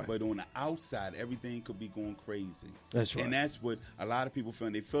 that's right. But on the outside, everything could be going crazy. That's right. And that's what a lot of people feel.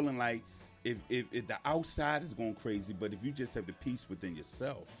 They're feeling like if the outside is going crazy, but if you just have the peace within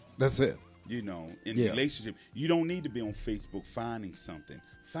yourself, That's it. you know, in Yeah. relationship, you don't need to be on Facebook finding something.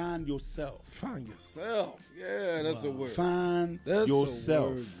 Find yourself. Find yourself. Yeah, that's a word. Find That's yourself. a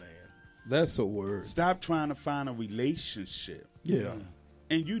word, man. That's a word. Stop trying to find a relationship Yeah.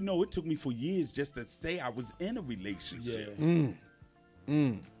 And you know, it took me for years just to say I was in a relationship.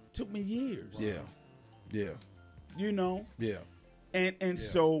 Took me years. Yeah. You know? Yeah. And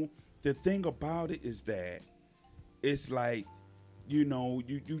so the thing about it is that it's like, you know,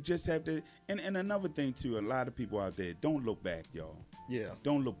 you just have to, and another thing too, a lot of people out there, don't look back, y'all. Yeah.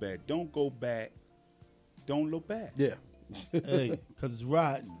 Don't look back. Don't go back. Don't look back. Yeah. Hey, because it's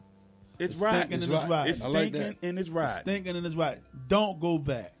rotten. It's Stinking rotten. and it's rotten. It's I like stinking that. and it's It's rotten. stinking and it's rotten. Don't go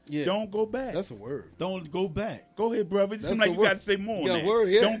back. Yeah. Don't go back. That's a word. Don't go back. Go ahead, brother. It That's seems like a you word. got to say more You got on a that. word,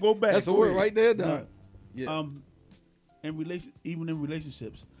 yeah. Don't go back. That's a Go word ahead. right there, No. Don. Yeah. Even in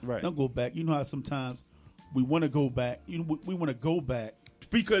relationships, Right. don't go back. You know how sometimes we want to go back. You know, we want to go back,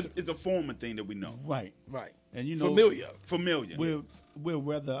 Because it's a former thing that we know. right? Right. And you know, Familiar. We'll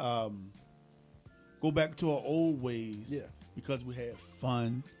rather go back to our old ways, Yeah. because we had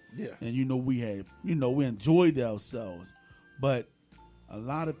fun, Yeah. and we enjoyed ourselves. But a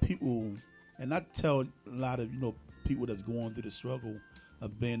lot of people, and I tell a lot of people that's going through the struggle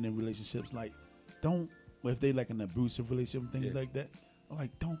of being in relationships, like, if they like an abusive relationship and things like that, I'm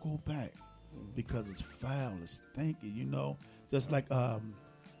like, don't go back, because it's foul, it's stinky, Just like I'm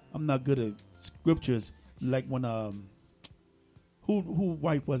not good at scriptures, like when who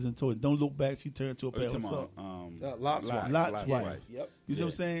wife wasn't told, don't look back, she turned to a pail of salt. Lot's wife. Lot's wife. Yep. You see what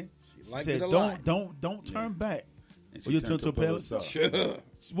I'm saying? She liked said, it a lot. don't turn back. And Or you turn to a pail of salt. Sure.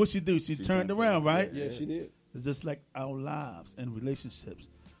 What she do? She turned around, right? Yeah, she did. It's just like our lives and relationships.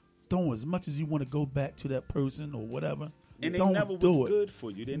 Don't, as much as you want to go back to that person or whatever, And they don't never do was it. good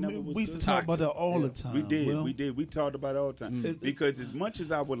for you. They never was We used to good. talk about that all the time. We did. Will. We did. We talked about it all the time. It's- Because as much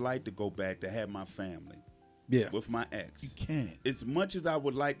as I would like to go back to have my family Yeah. with my ex, You can't. as much as I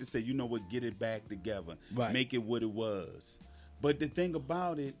would like to say, you know what, get it back together, Right. make it what it was. But the thing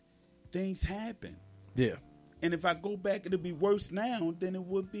about it, things happen. Yeah. And if I go back, it'll be worse now than it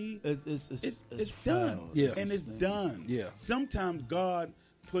would be. It's done. foul. Yeah. And it's done. Yeah. Sometimes God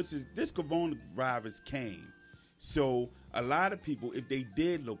puts this coronavirus came. So a lot of people, if they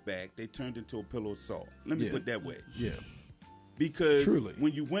did look back, they turned into a pillow of salt. Let me Yeah. put it that way. Yeah. Because Truly.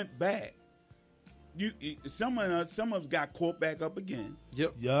 when you went back, some of us got caught back up again.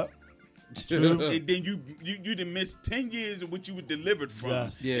 Yep. Yup. And then you done missed 10 years of what you were delivered from.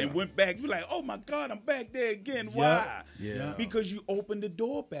 Yes. Yeah. And went back. You're like, oh my God, I'm back there again. Why? Yeah. Because you opened the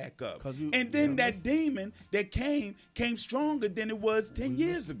door back up. 'Cause you- And then yeah, that demon that came stronger than it was 10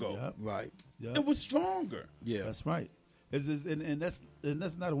 years ago. Yup. Right. Yup. It was stronger. Yeah. That's right. It's just, and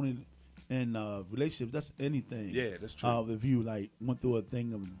that's not only in relationship. That's anything. Yeah, that's true. If you like went through a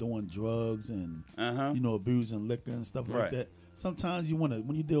thing of doing drugs and Uh-huh. abusing liquor and stuff Right. like that. Sometimes you want to,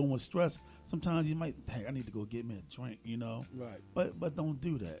 when you're dealing with stress, sometimes you might, hey, I need to go get me a drink, Right. But don't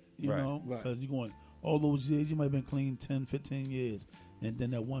do that, Right. Right. because you're going all those years. You might have been clean 10, 15 years, and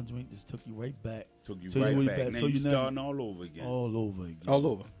then that one drink just took you right back. Took you So right really back. Now so you you starting all over again. all over again. All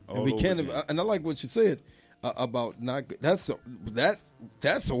over. All and we over can't. again. And I like what you said about not. That's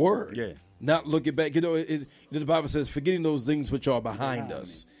a word. Yeah. Not looking back. The Bible says, forgetting those things which are behind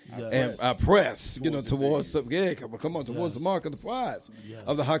us. Yes. And press, Towards the towards things. come on, towards the Yes. mark of the prize Yes.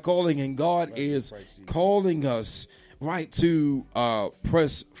 of the high calling, and God is calling us to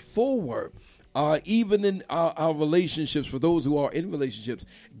press forward. Even in our relationships, for those who are in relationships,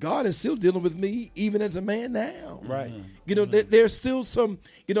 God is still dealing with me, even as a man now. Right. There's still some.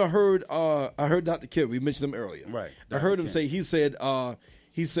 I heard Dr. Kidd. We mentioned him earlier. Right. I heard him Dr. say. He said.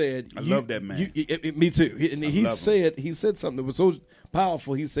 I love that man. Me too. And he love him. said something that was so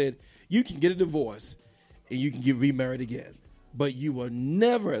powerful. He said, "You can get a divorce, and you can get remarried again, but you will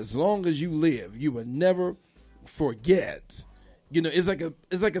never, as long as you live, you will never forget." It's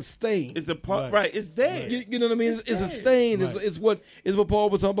like a stain. It's a part, Right. right. It's there. You know what I mean? It's a there. stain. Right. It's what Paul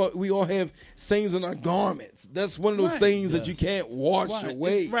was talking about. We all have stains on our garments. That's one of those Right. stains that Yes. you can't wash Right.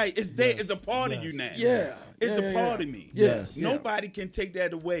 away. Right. It's there. Yes. It's a part of Yes. you now. Yeah. It's Yeah, a yeah, part yeah. of me. Yes. Nobody can take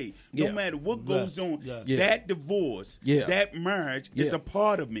that away. Yeah. No matter what goes Yes. on, Yes. Yeah. that divorce, Yeah. that marriage is Yeah. a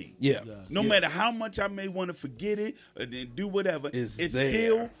part of me. Yeah. Yes. No Yeah. matter how much I may want to forget it or then do whatever, It's it's there.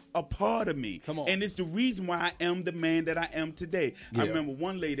 still a part of me. Come on. And it's the reason why I am the man that I am today. Yeah. I remember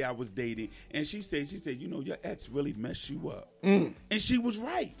one lady I was dating, and she said, your ex really messed you up. And she was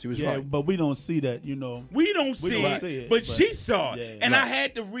right. She was Yeah, right. but we don't see that, We don't We see, don't it, see it, but but- she saw it. Yeah. And I Right.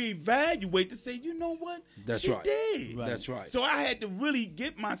 had to reevaluate to say, you know what? That's she right. did. Right. That's right. So I had to really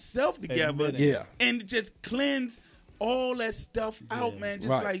get myself together Admit it. Yeah. and just cleanse all that stuff out, man. Just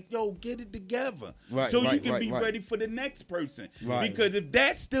Right. like, get it together. Right, So you right, can right, be right. ready for the next person. Right. Because if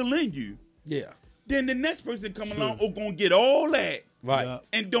that's still in you, Yeah. then the next person come along going to get all that Right. Yeah.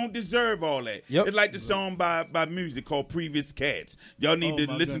 and don't deserve all that. Yep. It's like the song by Music called Previous Cats. Y'all need to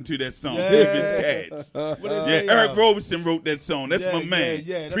my listen to that song, Yeah. Previous Cats. What is Yeah, it? Eric Roberson wrote that song. That's Yeah, my man.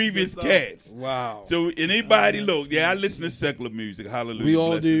 yeah, that's a Previous good song. Cats. Wow. So anybody look, I listen to secular music. Hallelujah. We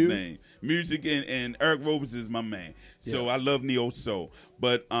all bless do. His name. Music and Eric Roberson is my man. So I love neo soul.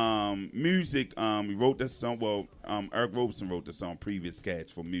 But Music, he wrote that song. Well, Eric Roberson wrote the song "Previous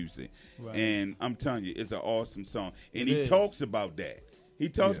Cats" for Music, Right. and I'm telling you, it's an awesome song. And It he is. talks about that. He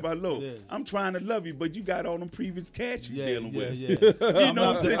talks Yeah. about, look, It is. I'm trying to love you, but you got all them previous cats you dealing with. Yeah. You know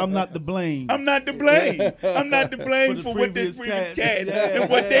what I'm saying? I'm not the blame. I'm not to blame. I'm not to blame For for the what the previous previous cats. cats Yeah, and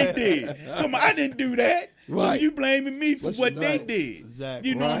what they yeah. did. Come on, I didn't do that. Right. You blaming me for That's what they right. did. Exactly.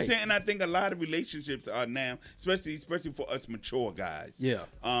 You know what I'm Right. saying? And I think a lot of relationships are now, especially for us mature guys. Yeah.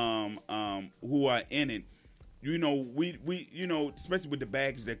 Who are in it. You know, we especially with the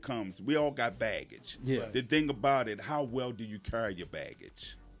baggage that comes, we all got baggage. Yeah. The thing about it, how well do you carry your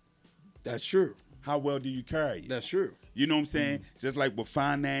baggage? That's true. How well do you carry it? That's true. You know what I'm saying? Just like with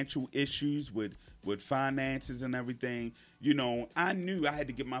financial issues, with finances and everything, you know, I knew I had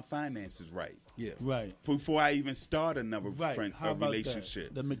to get my finances right Yeah. Right. before I even start another Right. How about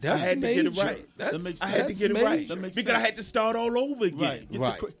relationship. That makes I sense. had to get it major. right. That's, That makes I had to that's get it right major. That makes because I had sense. to start all over again.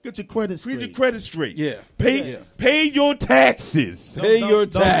 Right. Right. Get your credit Read straight. your credit straight. Yeah. Pay Yeah. pay your taxes. Pay your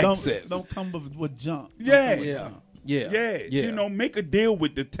taxes. Don't come with junk. Don't Yeah. come with Yeah. junk. Yeah. Yeah, Yeah. you know, make a deal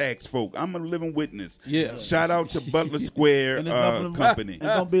with the tax folk. I'm a living witness. Yeah. Shout out to Butler Square And there's nothing Company. And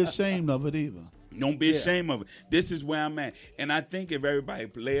don't be ashamed of it either. Don't be ashamed of it. This is where I'm at. And I think if everybody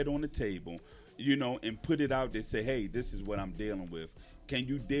lay it on the table, you know, and put it out there, say, hey, this is what I'm dealing with. Can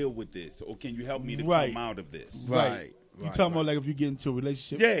you deal with this? Or can you help me to Right. come out of this? Right. You talking about like if you get into a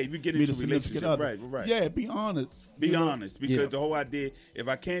relationship? Yeah, if you get meet into a a significant relationship. other. Right. Yeah, be honest. Be You know? honest. Because Yeah. the whole idea, if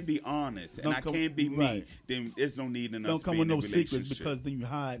I can't be honest and Don't I come- can't be me, right. then there's no need in us Don't come being with no in a secrets relationship. because then you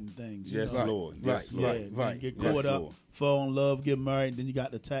hiding things. You Yes, know? Right. Lord. Right. Yes, Yeah, Lord. Right. then Right. you get Yes, caught up, Lord. fall in love, get married, then you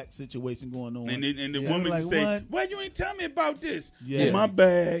got the tax situation going on. And the Yeah. woman Like, just say, what? "Why you ain't tell me about this? Yeah. Oh, my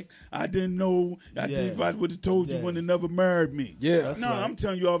bag. I didn't know. I Yeah. think if I would have told you, Yeah. wouldn't have never married me." Yeah. That's no, right. I'm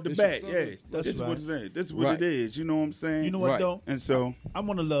telling you off the It's bat. your Yeah, service. That's this is what right. it is. This is what Right. it is. You know what I'm saying? You know what Right. though? And so, I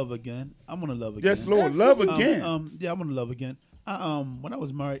want to love again. I want to love again. yes, Lord, love again. Yeah, I want to love again. When I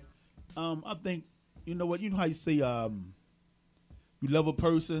was married, I think you know what? You know how you say you love a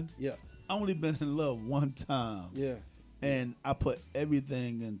person. Yeah. I only been in love one time, Yeah. and I put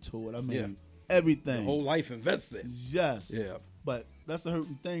everything into it. I mean, Yeah. everything. Whole life invested. Yes. Yeah. But that's a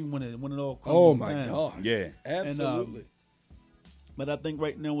hurting thing when it all comes Oh my down. God. yeah, Absolutely. But I think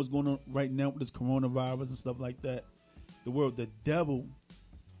right now what's going on right now with this coronavirus and stuff like that, the devil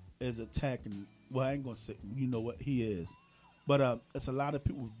is attacking. Well, I ain't gonna say you know what he is, but it's a lot of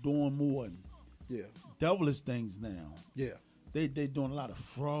people doing more Yeah. devilish things now. Yeah. They doing a lot of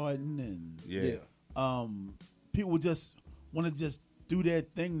frauding and yeah, Yeah. people just want to just do their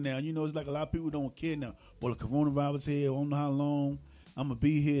thing now. You know, it's like a lot of people don't care now. Well, the coronavirus here, I don't know how long I'm gonna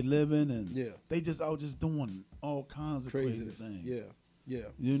be here living, and Yeah. they just out just doing all kinds of crazy Crazy things. Yeah. Yeah.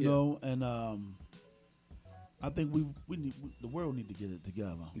 You Yeah. know, and I think the world need to get it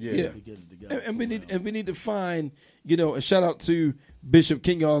together. Yeah. We Yeah. need to get it together. And we for need real. we need to find, you know, a shout out to Bishop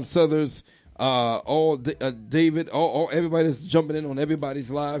Kenyon Southers, David, all everybody that's jumping in on everybody's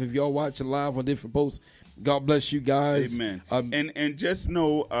live. If y'all watching live on different posts, God bless you guys. amen. Um, and just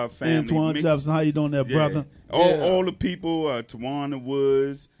know, family, Antoine mix- Jefferson, how you doing there, yeah. brother? All the people, Tawana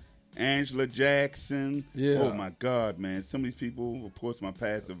Woods, Angela Jackson. Yeah. Oh my God, man! Some of these people, of course, my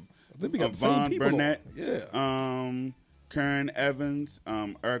past of I think we got the same Vaughn people on. Burnett, Yeah. Karen Evans,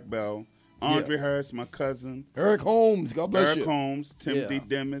 Eric Bell, Andre Harris, my cousin, Eric Holmes, God bless Eric you. Holmes, Timothy Yeah.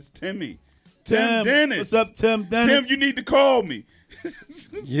 Dennis, Tim Tim Dennis. What's up, Tim Dennis? Tim, you need to call me.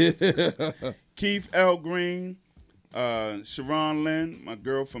 Yeah. Keith L. Green, Sharon Lynn, my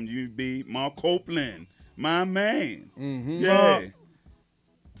girl from UB, Mark Copeland, my man. Mm-hmm. Yeah. Mark.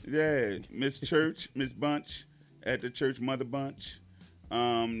 Yeah. Miss Church, Miss Bunch at the church Mother Bunch.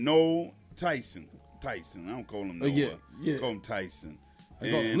 Noel Tyson. I don't call him Noah. yeah. I call him Tyson. I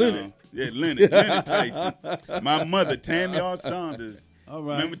call him Leonard. Leonard Tyson. My mother, Tammy R. Saunders. All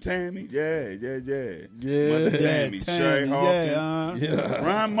right. Remember Tammy? Yeah. Yeah. Mother Tammy. Sherry Hawkins. Yeah,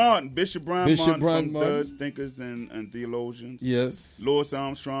 Brian Martin, Bishop Brian Bishop Martin Brian from Martin. Thugs, Thinkers, and Theologians. Yes. Lois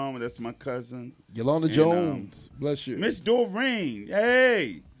Armstrong, that's my cousin. Yolanda And, Jones, bless you. Miss Doreen,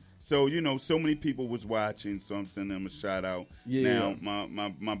 hey. So, you know, so many people was watching, so I'm sending them a shout out. Yeah. Now,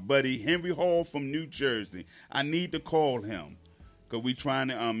 my buddy Henry Hall from New Jersey, I need to call him because we trying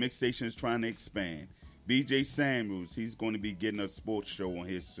to, Mix Station is trying to expand. BJ Samuels, he's going to be getting a sports show on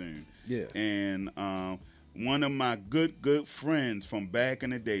here soon. Yeah. And one of my good friends from back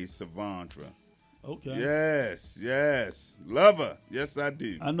in the day, Savandra. Okay. Yes. Love her. Yes, I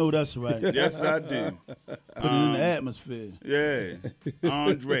do. I know that's right. Yes, I do. Put it in the atmosphere. Yeah.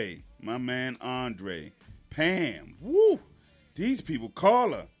 Andre, my man Andre. Pam. Woo. These people,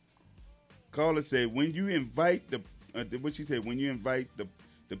 Carla said, when you invite what she said, when you invite the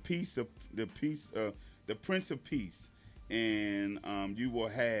Prince of Peace, and you will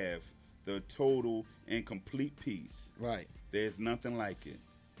have the total and complete peace. Right. There's nothing like it.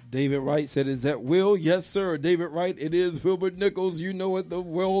 David Wright said, is that Will? Yes, sir. David Wright, it is Wilbur Nichols. You know it, the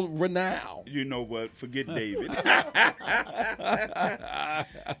world renowned. You know what? Forget David.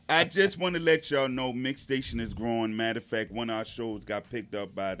 I just want to let y'all know Mix Station is growing. Matter of fact, one of our shows got picked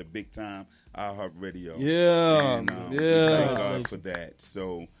up by the big time iHeartRadio. Yeah. And, yeah. Thank God for that.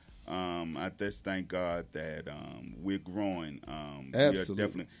 So I just thank God that we're growing. Absolutely. We are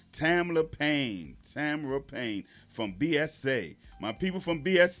definitely. Tamara Payne from BSA. My people from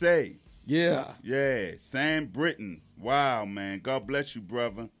BSA. Yeah. Yeah. Sam Britton. Wow, man. God bless you,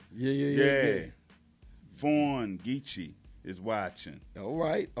 brother. Yeah. Fawn Geechee is watching. All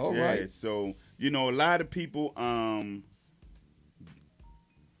right. So, a lot of people,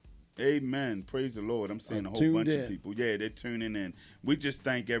 amen. Praise the Lord. I'm seeing a whole bunch of people. Yeah, they're tuning in. We just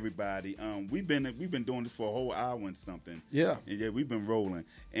thank everybody. We've been doing this for a whole hour and something. Yeah. And yeah, we've been rolling.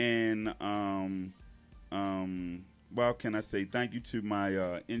 And well, can I say thank you to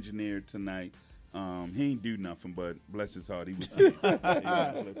my engineer tonight. He ain't do nothing, but bless his heart, he was here.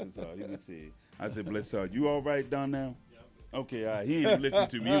 Yeah, bless his heart, he was here. I said, bless his heart. You all right down now? Okay, all right. He ain't even listen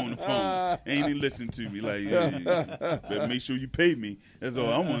to me. He on the phone. Ain't even listen to me. Like, yeah. But make sure you pay me. That's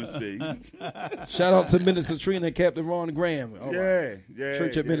all I want to say. Shout out to Minister Trina and Captain Ron Graham. All right. Yeah.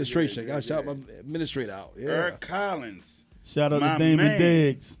 Church administration. Got to shout my administrator out. Yeah. Eric Collins. Shout out to Damon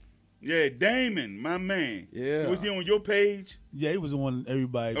Diggs. Yeah, Damon, my man. Yeah. Was he on your page? Yeah, he was on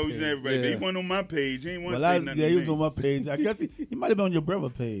everybody's page. He was on everybody. Yeah. He wasn't on my page. He ain't want to say nothing. Yeah, to he was me. on my page. I guess he might have been on your brother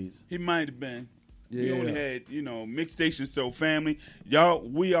page. He might have been. Yeah. We only had, Mix Station. So, family, y'all,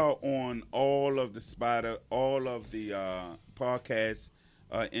 we are on all of the podcast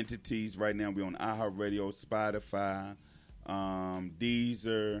entities right now. We're on iHeartRadio, Spotify,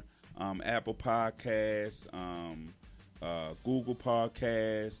 Deezer, Apple Podcasts, Google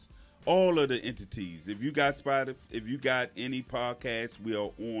Podcasts, all of the entities. If you got any podcasts, we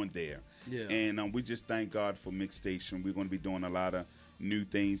are on there. Yeah. And we just thank God for Mix Station. We're going to be doing a lot of new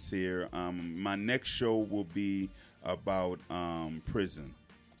things here. My next show will be about prison,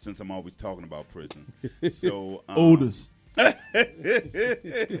 since I'm always talking about prison. So Oldest. My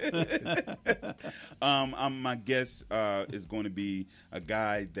guest is going to be a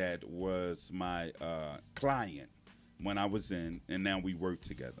guy that was my client when I was in, and now we work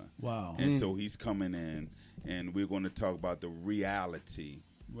together. Wow. And so he's coming in, and we're going to talk about the reality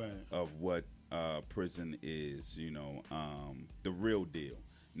of what prison is, the real deal.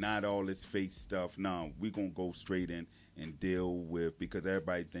 Not all this fake stuff. No, we're going to go straight in and deal with, because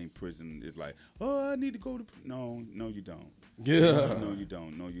everybody think prison is like, oh, I need to go to no, you don't. Yeah. No, you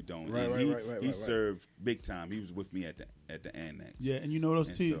don't. Right. He served big time. He was with me at the annex. Yeah, and you know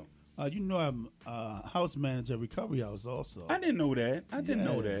those two. So, I'm house manager at Recovery House also. I didn't know that.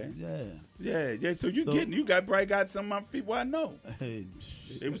 Yeah. So you probably got some of my people I know. Hey,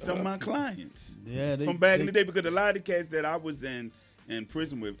 They were some of my clients. Yeah, from back in the day, because a lot of the cats that I was in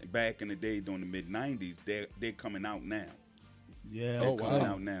prison with back in the day during the mid-'90s, they're coming out now. Yeah. They're coming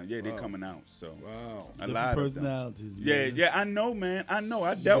out now. Yeah, they're coming out. So a Different lot personalities, of them. man. Yeah, I know, man. I know.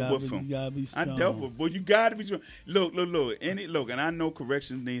 I dealt with them. You gotta be strong. I dealt with, but you gotta be strong. Look. And I know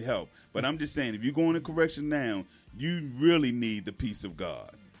corrections need help, but I'm just saying, if you go into correction now, you really need the peace of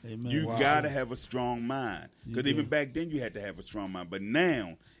God. Amen. You gotta have a strong mind, because even back then you had to have a strong mind, but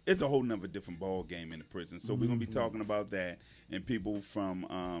now it's a whole nother different ball game in the prison. So we're gonna be talking about that, and people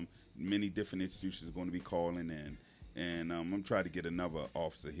from many different institutions are going to be calling in. And I'm trying to get another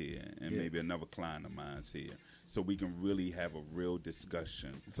officer here and maybe another client of mine's here, so we can really have a real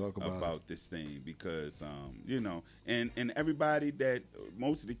discussion about this thing, because and everybody that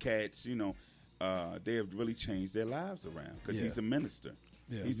most of the cats, they have really changed their lives around, because he's a minister.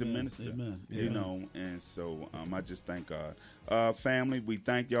 Yeah. He's a minister. Amen. And so I just thank God. Family, we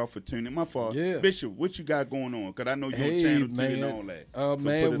thank y'all for tuning in. My fault. Yeah. Bishop, what you got going on? Because I know you're on Channel 2 and all that. So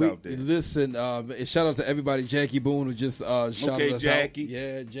man, put it out there. Listen, shout out to everybody. Jackie Boone who just shouted us Jackie. out.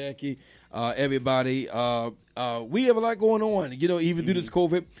 Yeah, Jackie. everybody. We have a lot going on. You know, even through this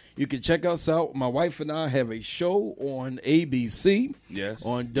COVID, you can check us out. My wife and I have a show on ABC. Yes,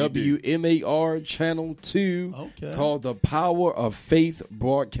 on you do. WMAR Channel 2 Okay. called The Power of Faith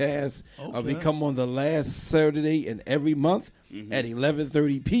Broadcast. Okay. We come on the last Saturday in every month at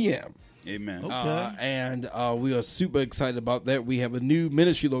 11:30 p.m. Amen. Okay. And we are super excited about that. We have a new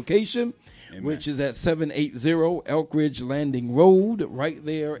ministry location, Amen. which is at 780 Elk Ridge Landing Road, right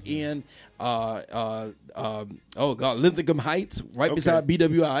there in Linthicum Heights, right Okay. beside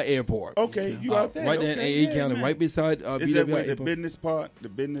BWI Airport. Okay, you out there. Right there in Okay, AA County, man. right beside Is BWI that where the Airport. business part? The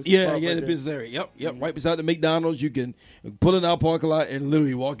business Yeah, part yeah, right the there? business area. Yep, right beside the McDonald's. You can pull in our parking lot and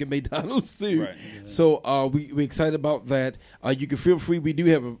literally walk in McDonald's too. Right. So we're excited about that. You can feel free. We do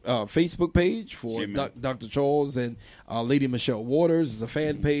have a Facebook page for Amen. Dr. Charles and Lady Michelle Waters. It's a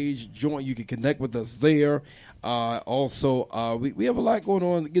fan page. Join. You can connect with us there. Also, we have a lot going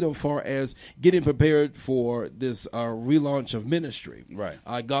on, you know, as far as getting prepared for this relaunch of ministry. Right.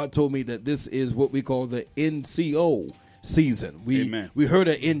 God told me that this is what we call the NCO season. Amen. We heard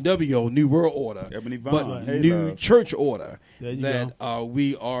of NWO, New World Order, Ebony but Vaughn. Hey, New love. Church Order There you that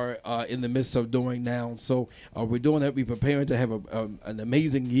we are in the midst of doing now. So we're doing that. We're preparing to have an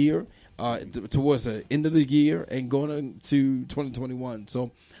amazing year towards the end of the year and going into 2021. So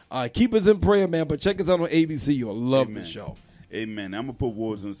keep us in prayer, man. But check us out on ABC. You'll love Amen. the show. Amen. I'm gonna put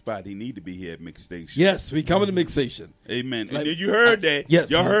Wars on the spot. He need to be here at Mix Station. Yes, we coming to Mix Station. Amen. Like- and you heard that.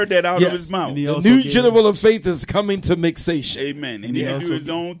 yes. Y'all heard that out Yes. of his mouth. And he The also new gave- General of Faith is coming to Mix Station. Amen. And And he he can do also his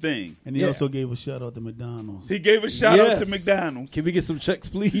own thing. And he Yeah. also gave a shout out to McDonald's. He gave a shout out to Yes. McDonald's. Can we get some checks,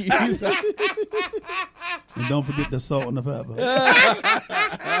 please? And don't forget the salt and the pepper.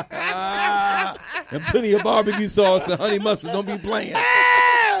 And plenty of barbecue sauce and honey mustard. Don't be playing.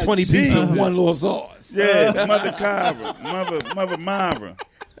 20 pieces Jesus. with one little sauce. Yeah, Mother Carver, Mother Myra.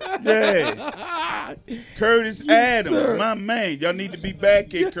 Yeah. Curtis Adams, sir. my man. Y'all need to be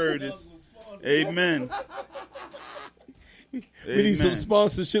back here, Curtis. Amen. We need some Amen.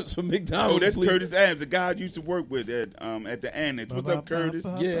 sponsorships from Oh, McDonald's, that's please. Curtis Adams, the guy I used to work with at the Annex. What's up, Curtis?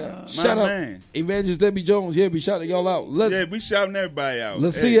 Yeah. My Shout out man. Evangelist Debbie Jones. Yeah, we shouting y'all out. Yeah, we shouting everybody out.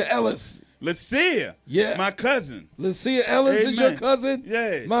 Lacia Hey, Ellis. Lacia. Yeah. My cousin. Lacia Ellis is your Amen. cousin?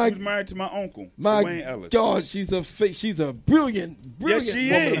 Yeah. My- she was married to my uncle, My Dwayne Ellis. God, she's a brilliant Yes, she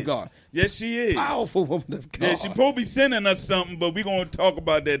woman is. of God. Yes, she is. Powerful woman of God. Yeah, she probably be sending us something, but we gonna talk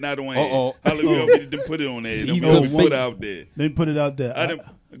about that not on air. Uh-oh. Hallelujah, we didn't put it on there. Seeds Don't of be put faith. out there. Let me put it out there. I done-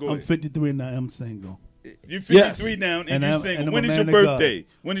 go I'm ahead. 53 now. I'm single. You're 53 Yes. now, and, And you're I'm- single. and I'm When a is your man of God. birthday?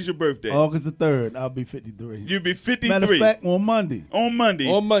 When is your birthday? August the 3rd, I'll be 53. You'll be 53 Matter of fact, on Monday. on Monday.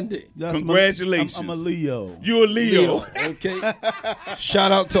 On Monday. That's Congratulations. I'm a Leo. You're a Leo. Okay.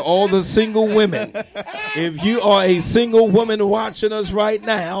 Shout out to all the single women. If you are a single woman watching us right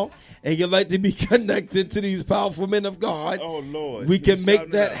now and you'd like to be connected to these powerful men of God, Oh Lord, we can He's make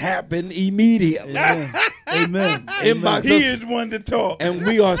shouting that out. happen immediately. Amen. Amen. Inbox He us, is one to talk. and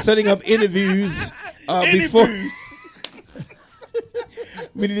we are setting up interviews before. Interviews.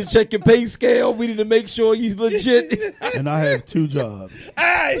 We need to check your pay scale. We need to make sure you're legit. And I have 2 jobs.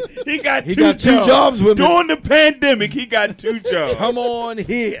 Hey, he got He two got two jobs with me. During the pandemic, he got 2 jobs. Come on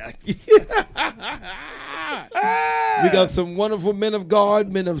here. We got some wonderful men of God,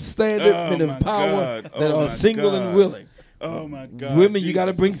 men of standard, Oh, men my of power God. that Oh, are my single God. and willing. Oh my God, Women, you got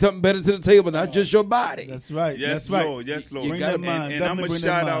to Jesus. bring something better to the table, not just your body. That's right. Yes, That's right. Lord. Yes, Lord. You Bring gotta- that mind. And I'm Definitely going to bring that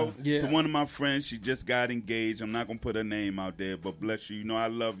shout mind. out Yeah. to one of my friends. She just got engaged. I'm not going to put her name out there, but bless you. You know I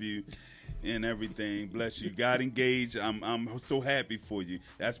love you and everything. Bless you. Got engaged. I'm so happy for you.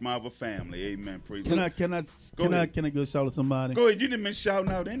 That's my other family. Amen. Praise Can God. I ahead. go shout out somebody? Go ahead. You didn't been shouting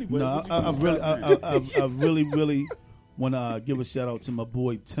out anyway. No, What you I been really, shouting out? I really want to give a shout out to my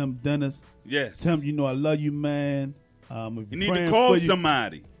boy Tim Dennis. Yes. Tim, you know I love you, man. You need to call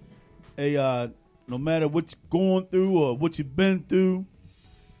somebody. Hey, no matter what you're going through or what you've been through,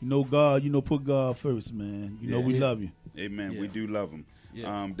 you know God, put God first, man. You know we Yeah. love you. Amen. Yeah. We do love him.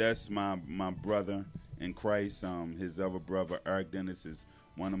 Yeah. That's my brother in Christ. His other brother, Eric Dennis, is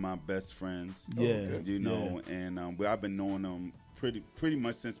one of my best friends. Yeah. You know, and I've been knowing him pretty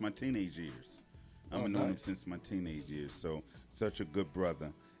much since my teenage years. I've been knowing him nice. since my teenage years. So such a good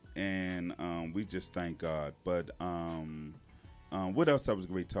brother, and we just thank God. But what else I was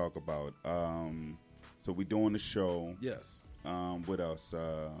going to talk about? So we doing the show. Yes. What else?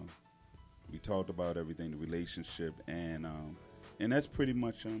 We talked about everything, the relationship, and that's pretty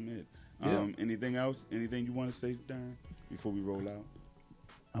much it. Yeah. Anything else? Anything you want to say, Darren, before we roll out?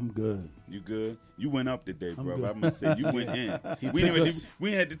 I'm good. You good? You went up today, I'm brother. good. I must say, you went in. we took didn't us. we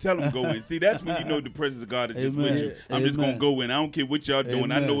didn't have to tell him go in. See, that's when you know the presence of God is just Amen. with you. I'm just Amen. gonna go in. I don't care what y'all doing.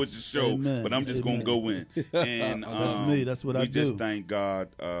 I Amen. know it's a show, Amen. but I'm just gonna Amen. go in. And That's me. That's what I we just do. thank God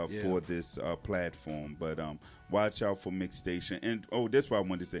for this platform. But watch out for Mix Station. And that's what I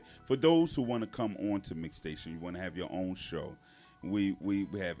wanted to say. For those who want to come on to Mix Station, you want to have your own show. We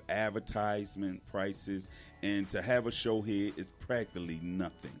have advertisement prices, and to have a show here is practically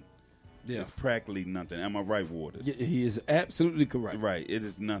nothing. Yeah. It's practically nothing. Am I right, Waters? Yeah, he is absolutely correct. Right. It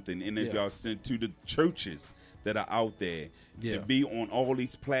is nothing. And if Yeah. y'all sent to the churches that are out there Yeah. to be on all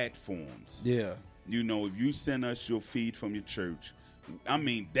these platforms, Yeah. you know, if you send us your feed from your church, I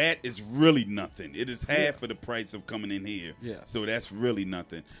mean, that is really nothing. It is half of the price of coming in here. Yeah. So that's really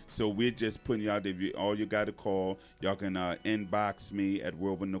nothing. So we're just putting you out there. All you got to call, y'all can inbox me at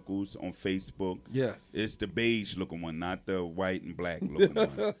Wilbur Nichols on Facebook. Yes. It's the beige looking one, not the white and black looking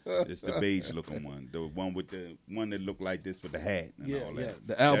one. It's the beige looking one. The one with the one that looked like this with the hat and all that. Yeah.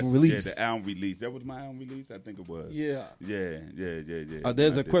 The album That's- release. Yeah, the album release. That was my album release? I think it was. Yeah. Yeah.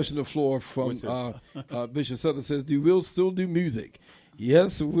 There's I a did question on the floor from What's Bishop Southern says, do Will still do music?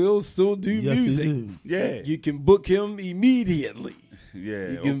 Yes, Will still do Yes, music. he do. Yeah. You can book him immediately.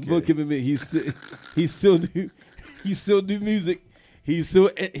 Yeah. You can okay. book him immediately. He still do music. He's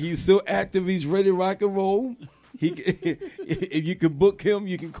still active. He's ready to rock and roll. If you can book him,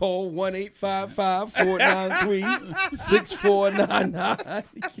 you can call 1-855-493-6499.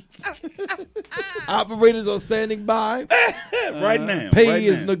 Operators are standing by. Right now. Pay right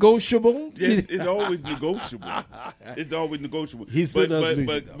is now. negotiable. Yes, it's always negotiable. It's always negotiable. He still does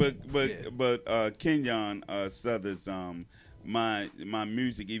music, but Kenyon Southers, my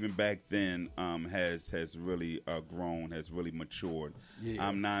music even back then has really grown, has really matured. Yeah.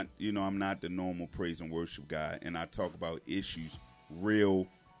 I'm not the normal praise and worship guy, and I talk about issues, real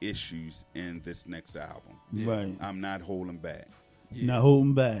issues in this next album. Right. I'm not holding back. Not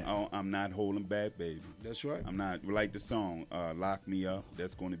holding back. Oh, I'm not holding back, baby. That's right. I'm not like the song "Lock Me Up."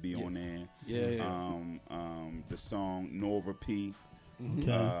 That's going to be on there. Yeah. The song "Nova P."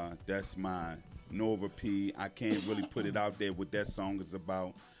 Okay. That's my Nova P. I can't really put it out there what that song is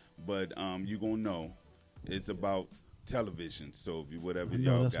about, but you gonna know it's about television. So if whatever I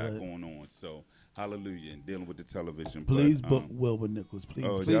know y'all that's got right. going on, so hallelujah, and dealing with the television. Please but, book Wilbur Nichols. Please.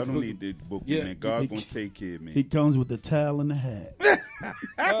 Oh, please y'all don't book need to book Yeah. me, man. God He- gonna take care of me. He comes with the towel and the hat.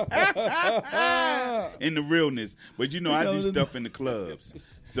 In the realness. But I do stuff in the clubs.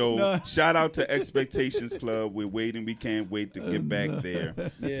 So No. shout out to Expectations Club. We're waiting. We can't wait to get back there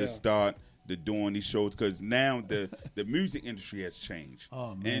Yeah. to start doing these shows, because now the music industry has changed.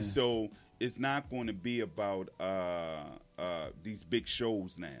 Oh, man. And so it's not going to be about these big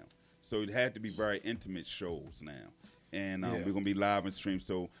shows now. So it had to be very intimate shows now. And we're going to be live and stream.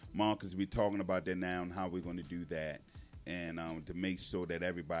 So Marcus, we're talking about that now and how we're going to do that. And to make sure that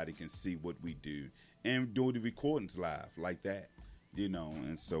everybody can see what we do. And do the recordings live like that.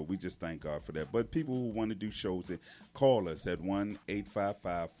 And so we just thank God for that. But people who want to do shows, call us at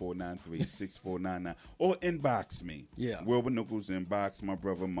 1-855-493-6499 or inbox me. Yeah. Wilbur Nichols inbox my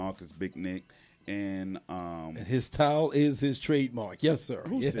brother Marcus Big Nick. And And his towel is his trademark. Yes, sir.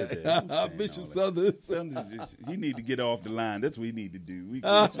 Who said that? Who's saying Bishop all that? Southers. He need to get off the line. That's what he need to do. We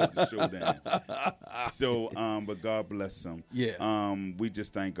can shut the show down. So, but God bless him. Yeah. We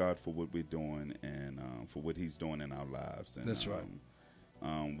just thank God for what we're doing and for what He's doing in our lives. And, That's right.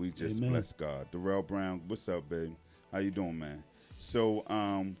 We just Amen. bless God. Darrell Brown, what's up, baby? How you doing, man? So,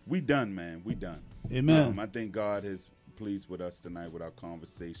 we done, man. We done. Amen. I think God is pleased with us tonight with our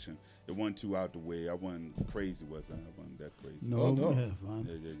conversation. It wasn't too out the way. I wasn't crazy, was I? I wasn't that crazy. No, Oh, no. we have fun.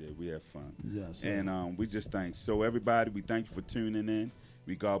 Yeah. We had fun. Yes. And we just thank. So everybody, we thank you for tuning in.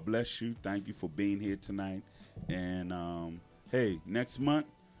 We God bless you. Thank you for being here tonight. And hey, next month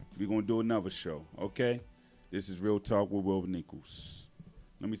we're gonna do another show. Okay? This is Real Talk with Wilbur Nichols.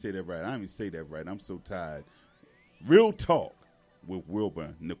 Let me say that right. I didn't even say that right. I'm so tired. Real Talk with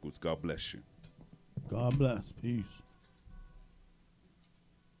Wilbur Nichols. God bless you. God bless. Peace.